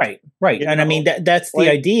 right? Right, right. You And I mean know, that's the like,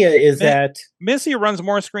 idea is that Missy runs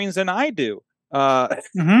more screens than I do.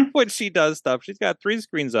 Mhm. When she does stuff, she's got 3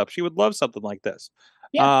 screens up. She would love something like this.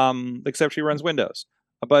 Yeah. Except she runs Windows.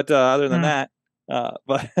 But other than Mm. that,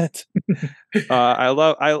 but I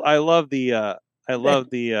love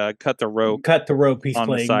the cut the rope cut the rope he's on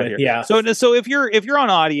the playing side with, here. yeah. So if you're on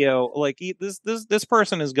audio, like this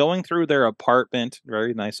person is going through their apartment,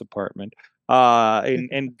 very nice apartment,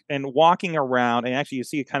 and walking around, and actually you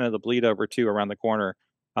see kind of the bleed over too around the corner,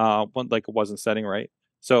 like it wasn't setting right.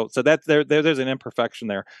 So that's there's an imperfection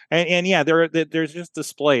there, and yeah, there's just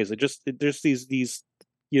displays. There's these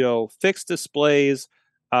fixed displays,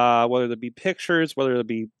 whether it be pictures, whether it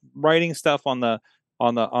be writing stuff on the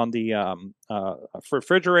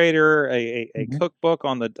refrigerator, a Mhm. cookbook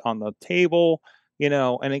on the table,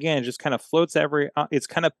 and again, it just kind of floats it's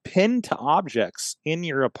kind of pinned to objects in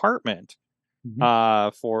your apartment,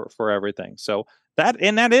 Mhm. for everything. So that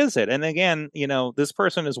is it. And again, this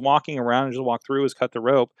person is walking around and just walk through, is cut the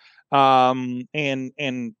rope, and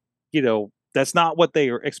that's not what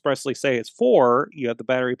they expressly say it's for. You have the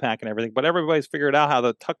battery pack and everything, but everybody's figured out how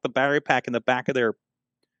to tuck the battery pack in the back of their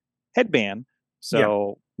headband. Yeah.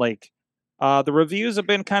 So like the reviews have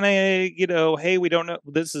been kind of, hey, we don't know,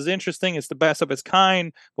 this is interesting, it's the best of its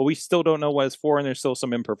kind, but we still don't know what it's for, and there's still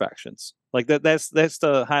some imperfections. Like that's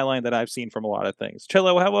the highline that I've seen from a lot of things.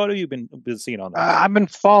 Chillo, how have you been seeing on this? I've been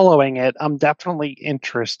following it. I'm definitely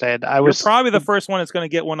interested. You're probably the first one that's going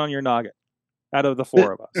to get one on your noggin out of the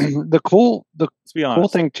 4 of us. The cool Let's be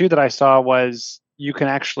honest. thing too that I saw was you can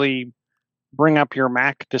actually bring up your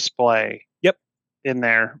Mac display. Yep. In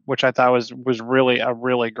there, which I thought was really a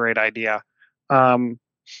really great idea. I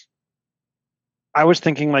was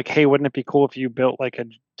thinking like, hey, wouldn't it be cool if you built like a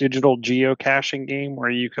digital geocaching game where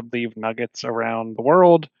you could leave nuggets around the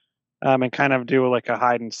world, and kind of do like a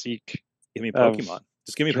hide and seek. Give me Pokemon.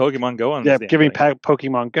 Just give me Pokemon Go on Yeah, this. give me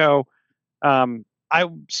Pokemon Go.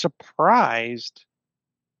 I'm surprised,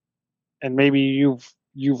 and maybe you've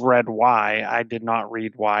read why. I did not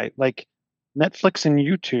read why. Like Netflix and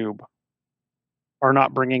YouTube are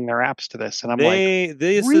not bringing their apps to this, and I'm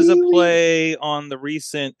this really? is a play on the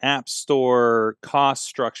recent App Store cost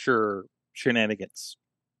structure shenanigans.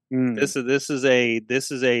 This is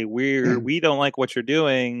a weird. We don't like what you're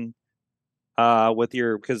doing, with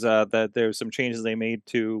your, because that there's some changes they made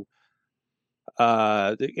to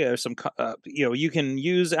some you can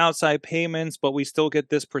use outside payments, but we still get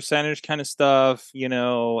this percentage kind of stuff,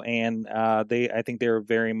 and I think they're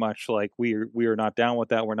very much like, we are not down with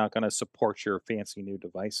that. We're not going to support your fancy new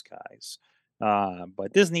device, guys.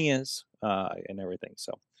 But Disney is, and everything.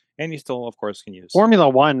 So, and you still of course can use Formula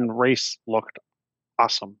One race looked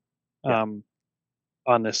awesome. Yeah.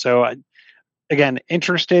 On this. So again,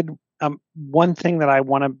 interested. One thing that I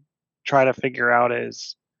want to try to figure out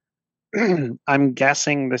is I'm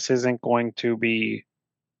guessing this isn't going to be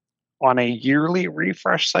on a yearly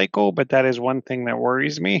refresh cycle, but that is one thing that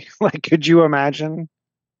worries me. Like, could you imagine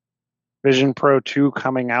Vision Pro 2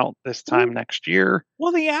 coming out this time next year?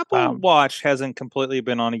 Well, the Apple Watch hasn't completely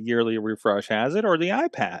been on a yearly refresh, has it? Or the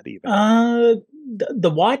iPad even? The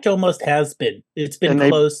watch almost has been. It's been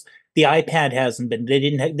close. The iPad hasn't been. They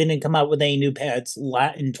didn't come out with any new pads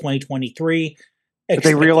in 2023. But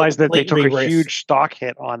they realized that they took a huge stock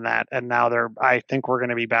hit on that, and now I think we're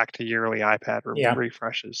going to be back to yearly iPad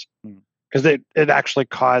refreshes, because it actually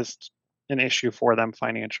caused an issue for them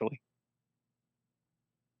financially.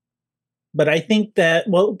 But I think that,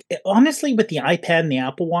 well, honestly, with the iPad and the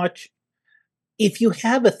Apple Watch, if you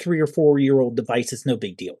have a 3 or 4 year old device, it's no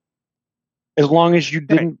big deal. As long as you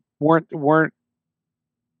weren't.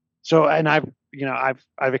 So, and I've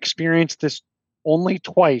experienced this only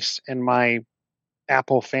twice in my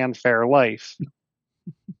Apple fanfare life.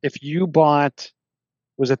 If you bought,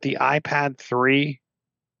 was it the iPad 3?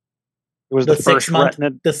 It was the first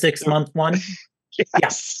 6-month one.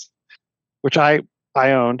 Yes, which I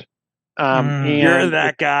owned. And you're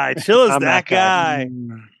that guy. Chill is that guy.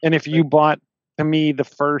 And if you bought, to me, the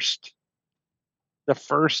first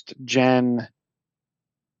gen.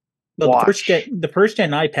 Well, the first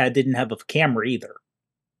gen iPad didn't have a camera either.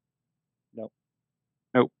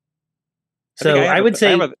 Nope. So I would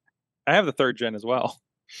say I have the 3rd gen as well.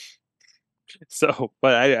 So,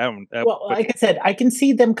 but I don't. Well, like I said, I can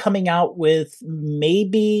see them coming out with,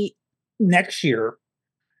 maybe next year,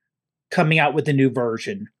 coming out with a new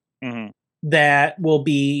version that will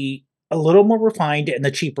be a little more refined and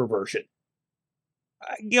the cheaper version.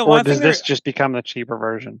 Yeah, Or does this just become the cheaper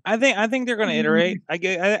version? I think they're going to iterate. I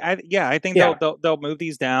think they'll move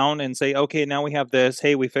these down and say, okay, now we have this.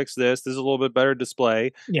 Hey, we fixed this. This is a little bit better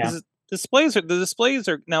display. Yeah. The displays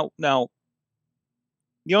are now.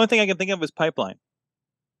 The only thing I can think of is pipeline,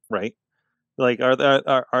 right? Like,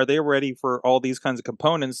 are they ready for all these kinds of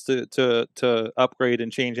components to upgrade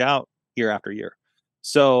and change out year after year?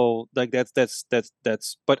 So like that's.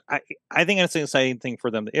 But I think it's an exciting thing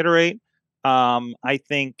for them to iterate. I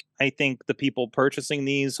think the people purchasing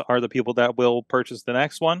these are the people that will purchase the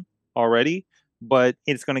next one already, but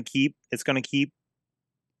it's going to keep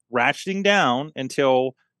ratcheting down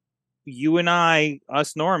until you and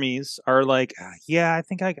us normies, are like, yeah, I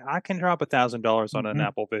think I can drop $1,000 on an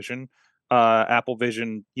Apple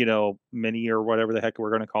Vision, Mini or whatever the heck we're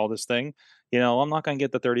going to call this thing. I'm not going to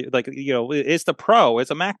get the 30. Like, it's the Pro. It's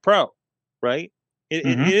a Mac Pro, right? It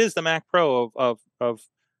is the Mac Pro of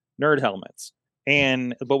nerd helmets,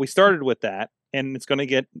 but we started with that, and it's going to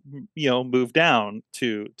get moved down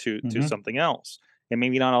to something else, and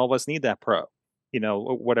maybe not all of us need that Pro.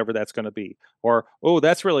 Whatever that's going to be. Or, oh,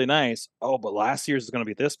 that's really nice. Oh, but last year's is going to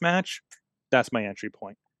be this match. That's my entry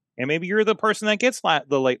point. And maybe you're the person that gets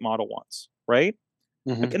the late model ones, right?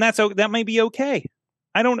 And that might be okay.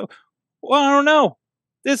 I don't know. Well, I don't know.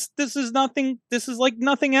 This is nothing. This is like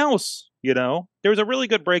nothing else. There was a really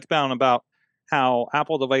good breakdown about how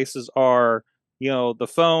Apple devices are. The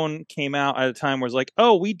phone came out at a time where it's like,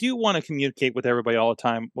 oh, we do want to communicate with everybody all the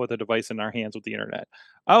time with a device in our hands with the internet.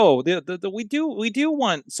 Oh, we do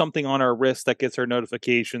want something on our wrist that gets our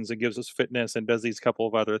notifications and gives us fitness and does these couple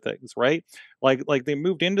of other things, right? Like they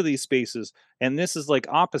moved into these spaces, and this is like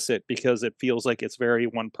opposite because it feels like it's very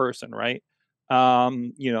one person, right? We're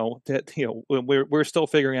still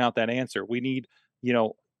figuring out that answer. We need,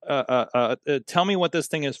 tell me what this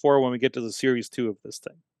thing is for when we get to the Series 2 of this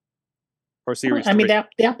thing. Or Series 3. I mean,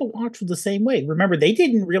 the Apple Watch was the same way. Remember, they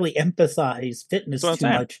didn't really emphasize fitness too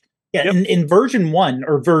much. Yeah, yep. in version 1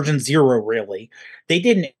 or version 0, really, they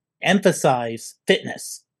didn't emphasize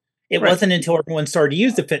fitness. It wasn't until everyone started to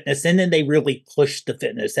use the fitness, and then they really pushed the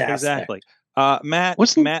fitness aspect. Exactly.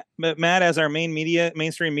 Matt, as our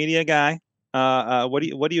mainstream media guy, what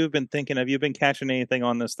do you have been thinking? Have you been catching anything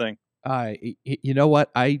on this thing? You know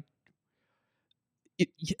what?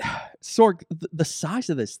 Sorg, the size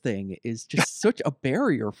of this thing is just such a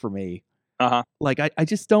barrier for me. Like I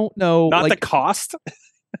just don't know. Not the cost.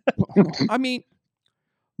 I mean,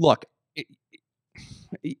 look,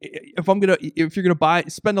 if you're gonna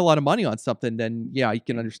spend a lot of money on something, then yeah, you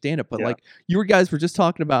can understand it. But like you guys were just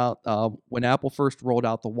talking about when Apple first rolled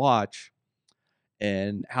out the watch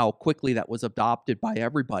and how quickly that was adopted by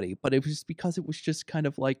everybody. But it was just because it was just kind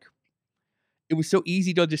of like, it was so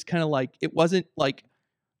easy to just kind of like, it wasn't like,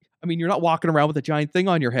 I mean, you're not walking around with a giant thing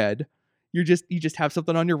on your head. You just have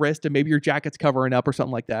something on your wrist, and maybe your jacket's covering up or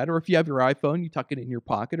something like that. Or if you have your iPhone, you tuck it in your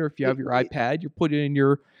pocket. Or if you have your iPad, you put it in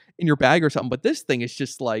your bag or something. But this thing is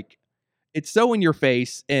just like, it's so in your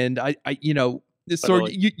face. And this sort of,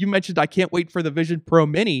 you mentioned I can't wait for the Vision Pro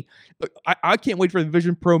Mini. I can't wait for the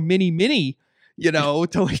Vision Pro Mini. To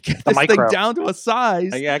like get this thing down to a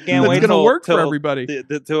size. I can't wait to work for everybody.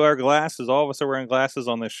 To our glasses, all of us are wearing glasses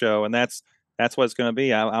on this show, and that's what it's going to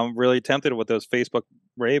be. I'm really tempted with those Facebook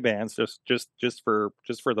Ray-Bans just for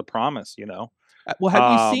the promise, Well,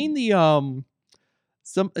 have you seen the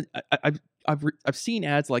I've seen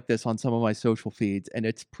ads like this on some of my social feeds, and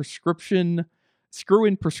it's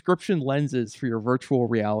screw-in prescription lenses for your virtual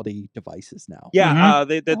reality devices now. Yeah,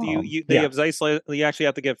 they have Zeiss. You actually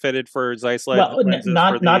have to get fitted for Zeiss lenses.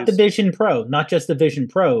 Not the Vision Pro, not just the Vision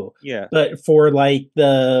Pro. Yeah, but for like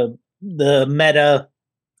the Meta.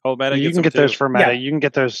 Oh, Meta, you can get those for Meta. Yeah. You can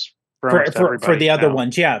get those for the other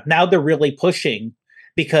ones. Yeah, now they're really pushing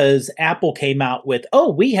because Apple came out with,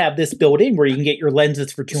 we have this built in where you can get your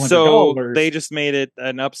lenses for $200. So they just made it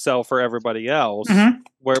an upsell for everybody else.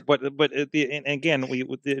 But again,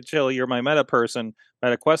 Chili, you're my Meta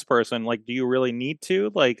Quest person. Like, do you really need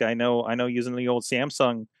to? Like, I know using the old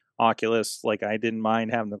Samsung Oculus, like I didn't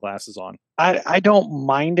mind having the glasses on. I don't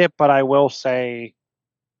mind it, but I will say,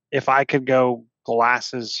 if I could go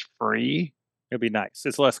glasses free, it'd be nice.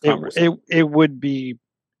 It's less cumbersome. It would be.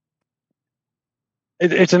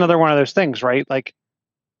 It's another one of those things, right? Like,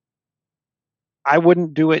 I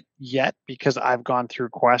wouldn't do it yet because I've gone through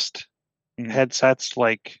Quest headsets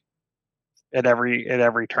like at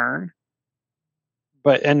every turn.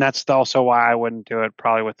 And that's also why I wouldn't do it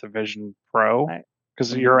probably with the Vision Pro,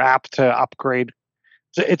 because you're apt to upgrade.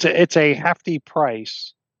 It's a hefty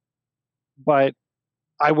price, but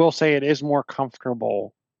I will say it is more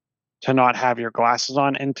comfortable to not have your glasses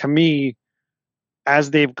on. And to me,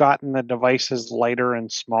 as they've gotten the devices lighter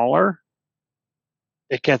and smaller,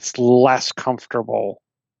 it gets less comfortable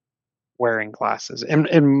wearing glasses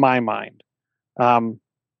in my mind.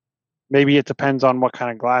 Maybe it depends on what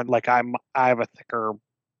kind of glass. Like I have a thicker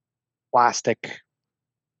plastic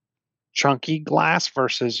chunky glass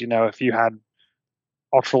versus, if you had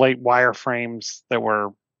ultralight wire frames that were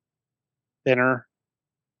thinner.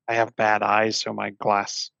 I have bad eyes, so my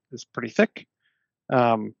glass is pretty thick.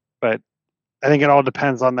 But I think it all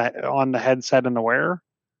depends on the headset and the wearer.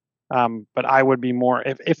 But I would be more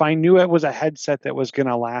if I knew it was a headset that was going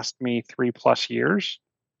to last me 3+ years,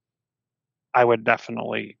 I would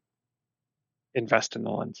definitely invest in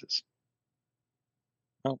the lenses.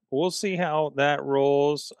 Well, we'll see how that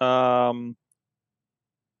rolls. What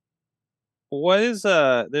is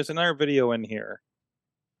there's another video in here.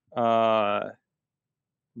 About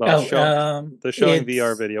the showing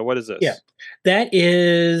VR video. What is this? Yeah, that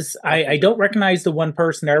is. I don't recognize the one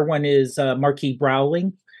person. Our one is Marquis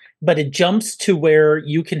Browling, but it jumps to where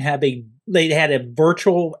you can have they had a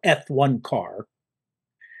virtual F1 car,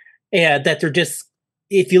 and that they're just.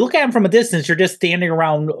 If you look at them from a distance, you're just standing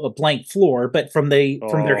around a blank floor. But from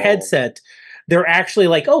their headset, they're actually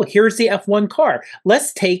like, "Oh, here's the F1 car.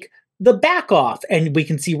 Let's take the back off, and we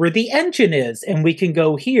can see where the engine is, and we can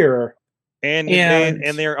go here." And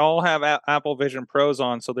they all have Apple Vision Pros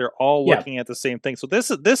on, so they're all looking at the same thing. So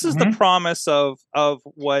this is the promise of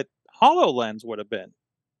what HoloLens would have been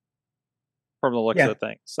from the looks of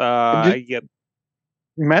things.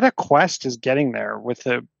 Meta Quest is getting there with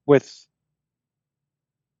the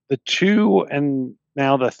 2 and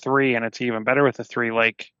now the 3, and it's even better with the 3.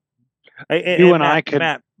 Like I could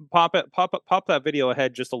Matt, pop that video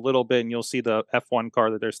ahead just a little bit, and you'll see the F1 car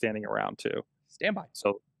that they're standing around too. Stand by.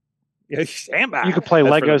 So. Stand by. You can play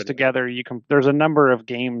Legos together. There's a number of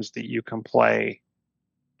games that you can play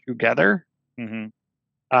together. Mm-hmm.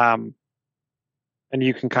 And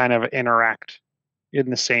you can kind of interact in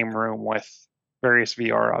the same room with various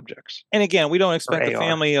VR objects. And again, we don't expect the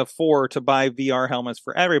family of 4 to buy VR helmets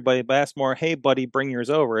for everybody, but that's more, hey, buddy, bring yours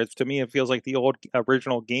over. To me, it feels like the old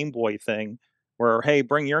original Game Boy thing where, hey,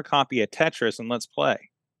 bring your copy of Tetris and let's play.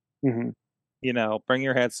 Mm-hmm. Bring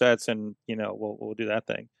your headsets and, we'll do that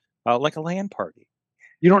thing. Like a LAN party.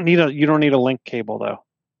 You don't need a link cable though.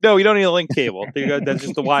 No, you don't need a link cable. That's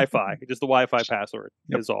just the Wi-Fi. Just the Wi-Fi password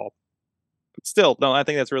is all. But still, no, I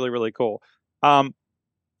think that's really, really cool.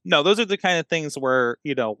 No, those are the kind of things where,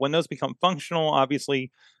 when those become functional,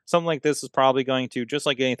 obviously something like this is probably going to, just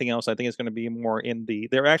like anything else, I think it's going to be more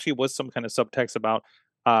there actually was some kind of subtext about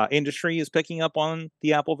industry is picking up on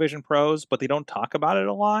the Apple Vision Pros, but they don't talk about it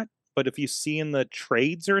a lot. But if you see in the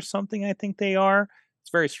trades or something, I think they are. It's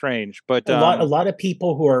very strange, but a lot of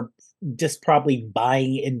people who are just probably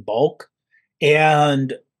buying in bulk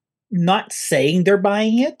and not saying they're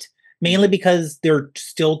buying it, mainly because they're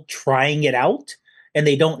still trying it out and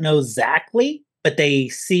they don't know exactly, but they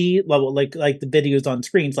see like the videos on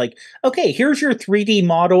screens, like, okay, here's your 3D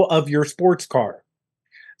model of your sports car.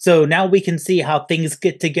 So now we can see how things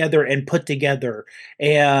get together and put together,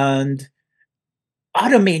 and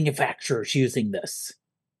auto manufacturers using this.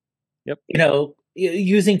 Yep.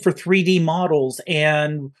 Using for 3D models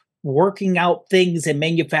and working out things and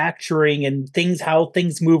manufacturing and how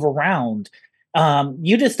things move around.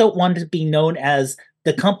 You just don't want to be known as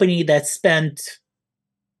the company that spent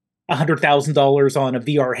 $100,000 on a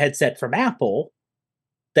VR headset from Apple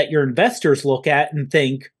that your investors look at and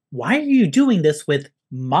think, why are you doing this with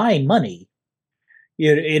my money?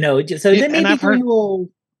 So they may be doing a little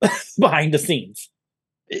behind the scenes.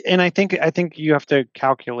 And I think you have to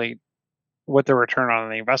calculate what the return on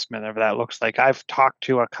the investment of that looks like. I've talked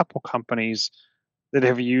to a couple companies that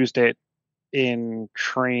have used it in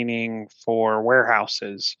training for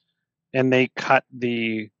warehouses, and they cut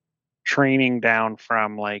the training down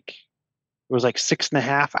from it was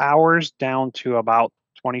 6.5 hours down to about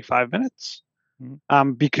 25 minutes.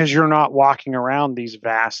 Mm-hmm. Because you're not walking around these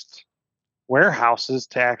vast warehouses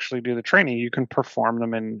to actually do the training. You can perform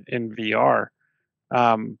them in VR.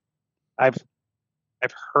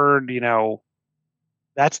 I've heard,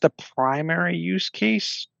 that's the primary use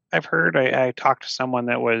case. I've heard. I talked to someone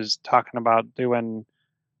that was talking about doing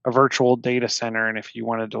a virtual data center, and if you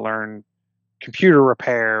wanted to learn computer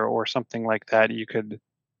repair or something like that, you could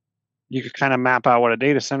kind of map out what a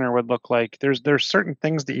data center would look like. There's certain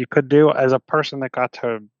things that you could do as a person that got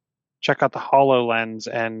to check out the HoloLens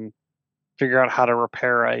and figure out how to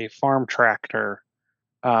repair a farm tractor.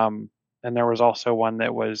 And there was also one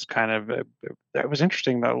that was that was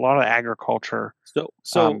interesting. That a lot of agriculture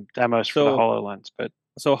demos for the HoloLens. But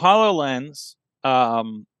so HoloLens,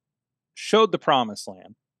 showed the promised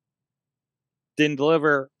land, didn't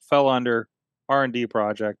deliver, fell under, R&D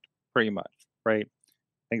project, pretty much, right?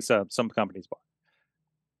 Except some companies bought.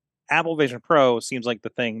 Apple Vision Pro seems like the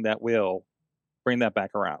thing that will bring that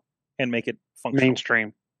back around and make it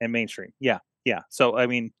functional. Mainstream. Yeah. So I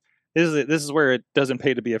mean, this is where it doesn't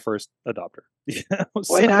pay to be a first adopter.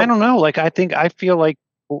 Well, I don't know. I feel like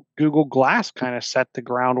Google Glass kind of set the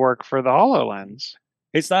groundwork for the HoloLens.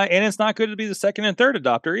 It's not good to be the second and third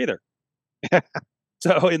adopter either.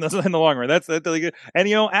 So in the long run, that's good. And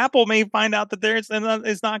Apple may find out that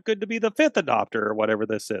it's not good to be the fifth adopter or whatever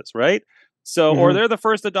this is, right? So, or they're the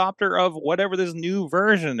first adopter of whatever this new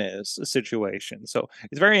version is situation. So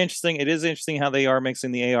it's very interesting. It is interesting how they are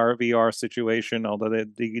mixing the AR VR situation, although they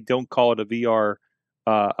don't call it a VR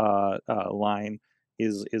line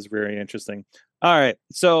is very interesting. All right.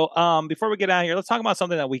 So before we get out of here, let's talk about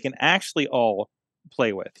something that we can actually all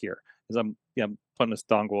play with here. Because I'm putting this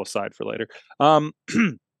dongle aside for later.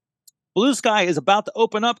 Blue Sky is about to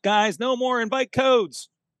open up, guys. No more invite codes.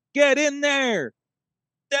 Get in there.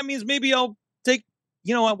 That means maybe I'll take,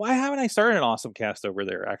 why haven't I started an AwesomeCast over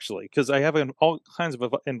there, actually? Because I have all kinds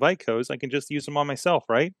of invite codes. I can just use them on myself,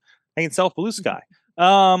 right? I can self Blue Sky.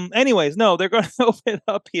 Anyways, no, they're going to open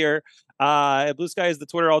up here. Blue Sky is the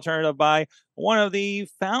Twitter alternative by one of the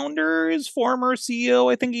founders, former CEO,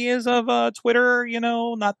 I think he is, of Twitter,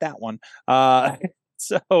 not that one.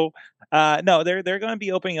 So no, they're going to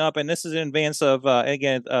be opening up, and this is in advance of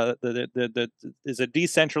again is a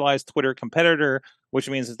decentralized Twitter competitor, which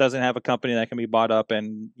means it doesn't have a company that can be bought up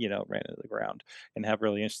and ran into the ground and have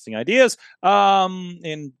really interesting ideas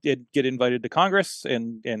and get invited to Congress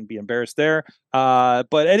and be embarrassed there.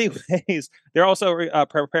 But anyways, they're also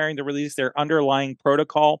preparing to release their underlying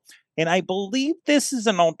protocol, and I believe this is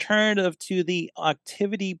an alternative to the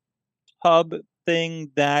Activity Hub thing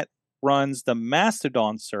that runs the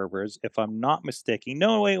Mastodon servers, if I'm not mistaken.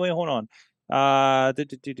 No, wait, hold on. Yeah,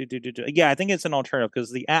 I think it's an alternative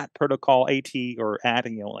because the protocol, AT or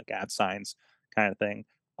like @ signs kind of thing.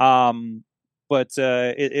 But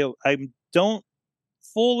I don't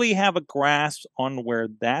fully have a grasp on where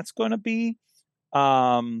that's going to be.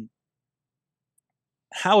 How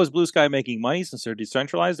is Blue Sky making money since they're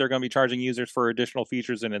decentralized? They're going to be charging users for additional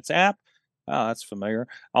features in its app. Oh, that's familiar.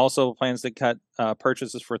 Also plans to cut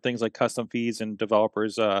purchases for things like custom feeds and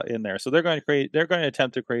developers in there. So they're going to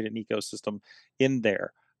attempt to create an ecosystem in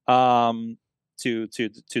there to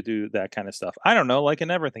do that kind of stuff. I don't know, like an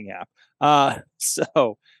everything app.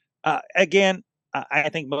 So again, I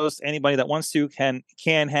think anybody that wants to can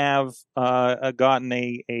have gotten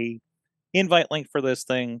a invite link for this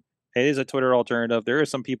thing. It is a Twitter alternative. There are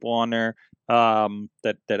some people on there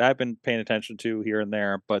that I've been paying attention to here and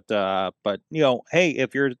there, but hey,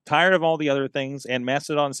 if you're tired of all the other things and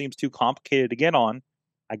Mastodon seems too complicated to get on,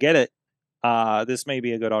 I get it. This may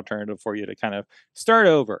be a good alternative for you to kind of start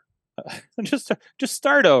over, just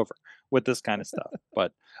start over with this kind of stuff.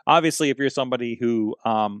 But obviously, if you're somebody who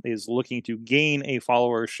is looking to gain a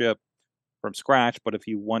followership from scratch, but if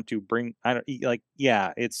you want to bring,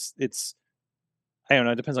 it's I don't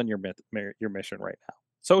know. It depends on your mission right now.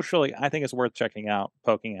 Socially, I think it's worth checking out,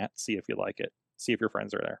 poking at, see if you like it, see if your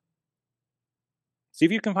friends are there, see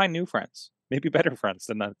if you can find new friends, maybe better friends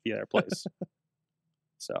than the other place.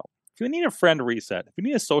 So, if you need a friend reset, if you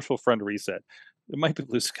need a social friend reset, it might be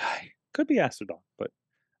Blue Sky, could be Mastodon, but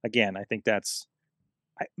again, I think is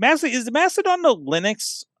Mastodon the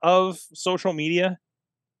Linux of social media?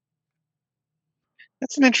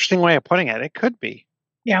 That's an interesting way of putting it. It could be.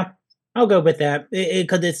 Yeah. I'll go with that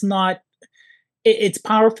because it's not. It's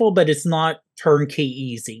powerful, but it's not turnkey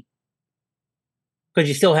easy because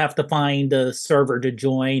you still have to find a server to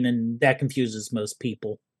join, and that confuses most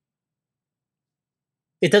people.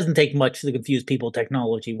 It doesn't take much to confuse people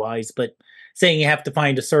technology-wise, but saying you have to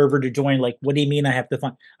find a server to join, like, what do you mean I have to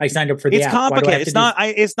find? I signed up for the it's app. Complicated. It's not.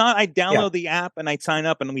 I download the app and I sign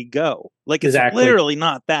up and we go. Like it's literally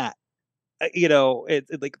not that.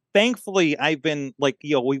 Like thankfully I've been like,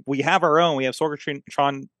 we have our own, we have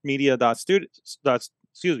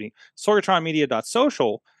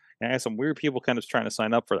sorgatronmedia.social, and I have some weird people kind of trying to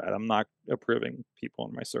sign up for that. I'm not approving people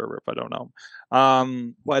on my server if I don't know.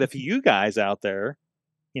 But if you guys out there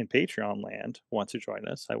in Patreon land want to join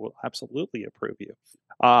us, I will absolutely approve you.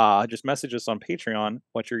 Just message us on Patreon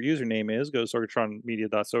what your username is, go to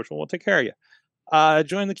sorgatronmedia.social, we'll take care of you.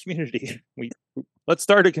 Join the community. Let's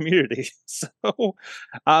start a community. So,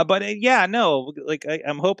 but no, like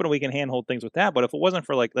I'm hoping we can handhold things with that. But if it wasn't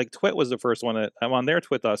for like Twit was the first one that I'm on their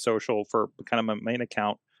Twit.social for kind of my main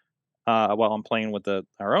account while I'm playing with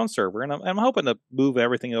our own server, and I'm hoping to move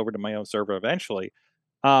everything over to my own server eventually.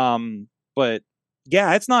 But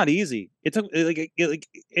Yeah, it's not easy. It's and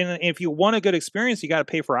if you want a good experience, you got to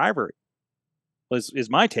pay for ivory. Is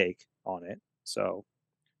my take on it. So,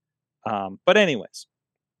 but anyways,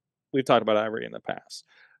 we've talked about ivory in the past.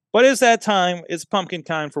 But it's that time. It's pumpkin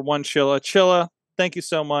time for one Chilla. Chilla, thank you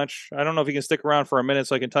so much. I don't know if you can stick around for a minute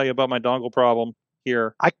so I can tell you about my dongle problem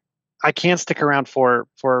here. I can't stick around for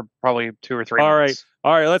probably 2 or 3 minutes.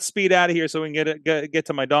 All right. Let's speed out of here so we can get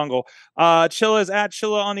to my dongle. Chilla is at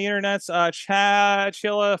Chilla on the internets.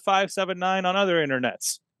 Chilla579 on other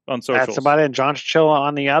internets on socials. That's about it. John's Chilla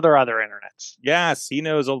on the other internets. Yes, he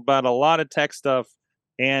knows about a lot of tech stuff,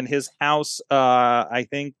 and his house, I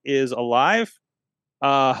think, is alive.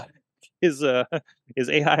 Is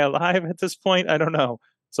AI alive at this point? I don't know.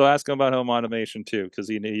 So ask him about home automation too, because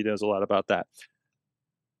he knows a lot about that.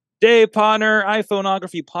 Dave Podner,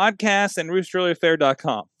 iPhoneography Podcast, and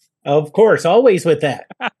roosterlyfair.com. Of course, always with that.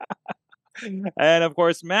 And of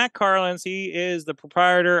course, Matt Carlins, he is the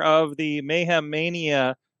proprietor of the Mayhem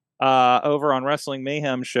Mania over on Wrestling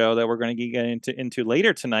Mayhem show that we're going to get into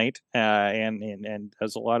later tonight. And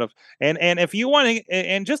does a lot of and if you want to,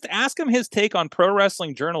 and just ask him his take on pro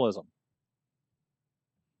wrestling journalism.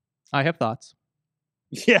 I have thoughts.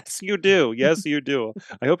 Yes, you do. Yes, you do.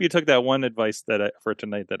 I hope you took that one advice for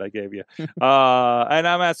tonight that I gave you. And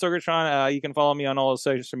I'm at Sorgatron. You can follow me on all the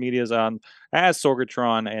social medias as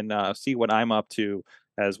Sorgatron and see what I'm up to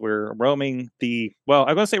as we're roaming I'm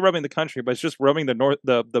going to say roaming the country, but it's just roaming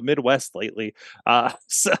the Midwest lately.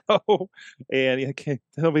 They'll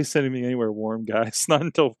be sending me anywhere warm, guys. Not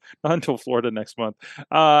until Florida next month.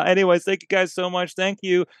 Anyways, thank you guys so much. Thank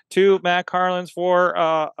you to Matt Carlins for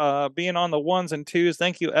being on the ones and twos.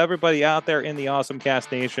 Thank you everybody out there in the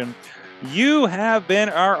AwesomeCast Nation. You have been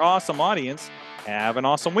our awesome audience. Have an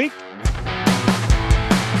awesome week.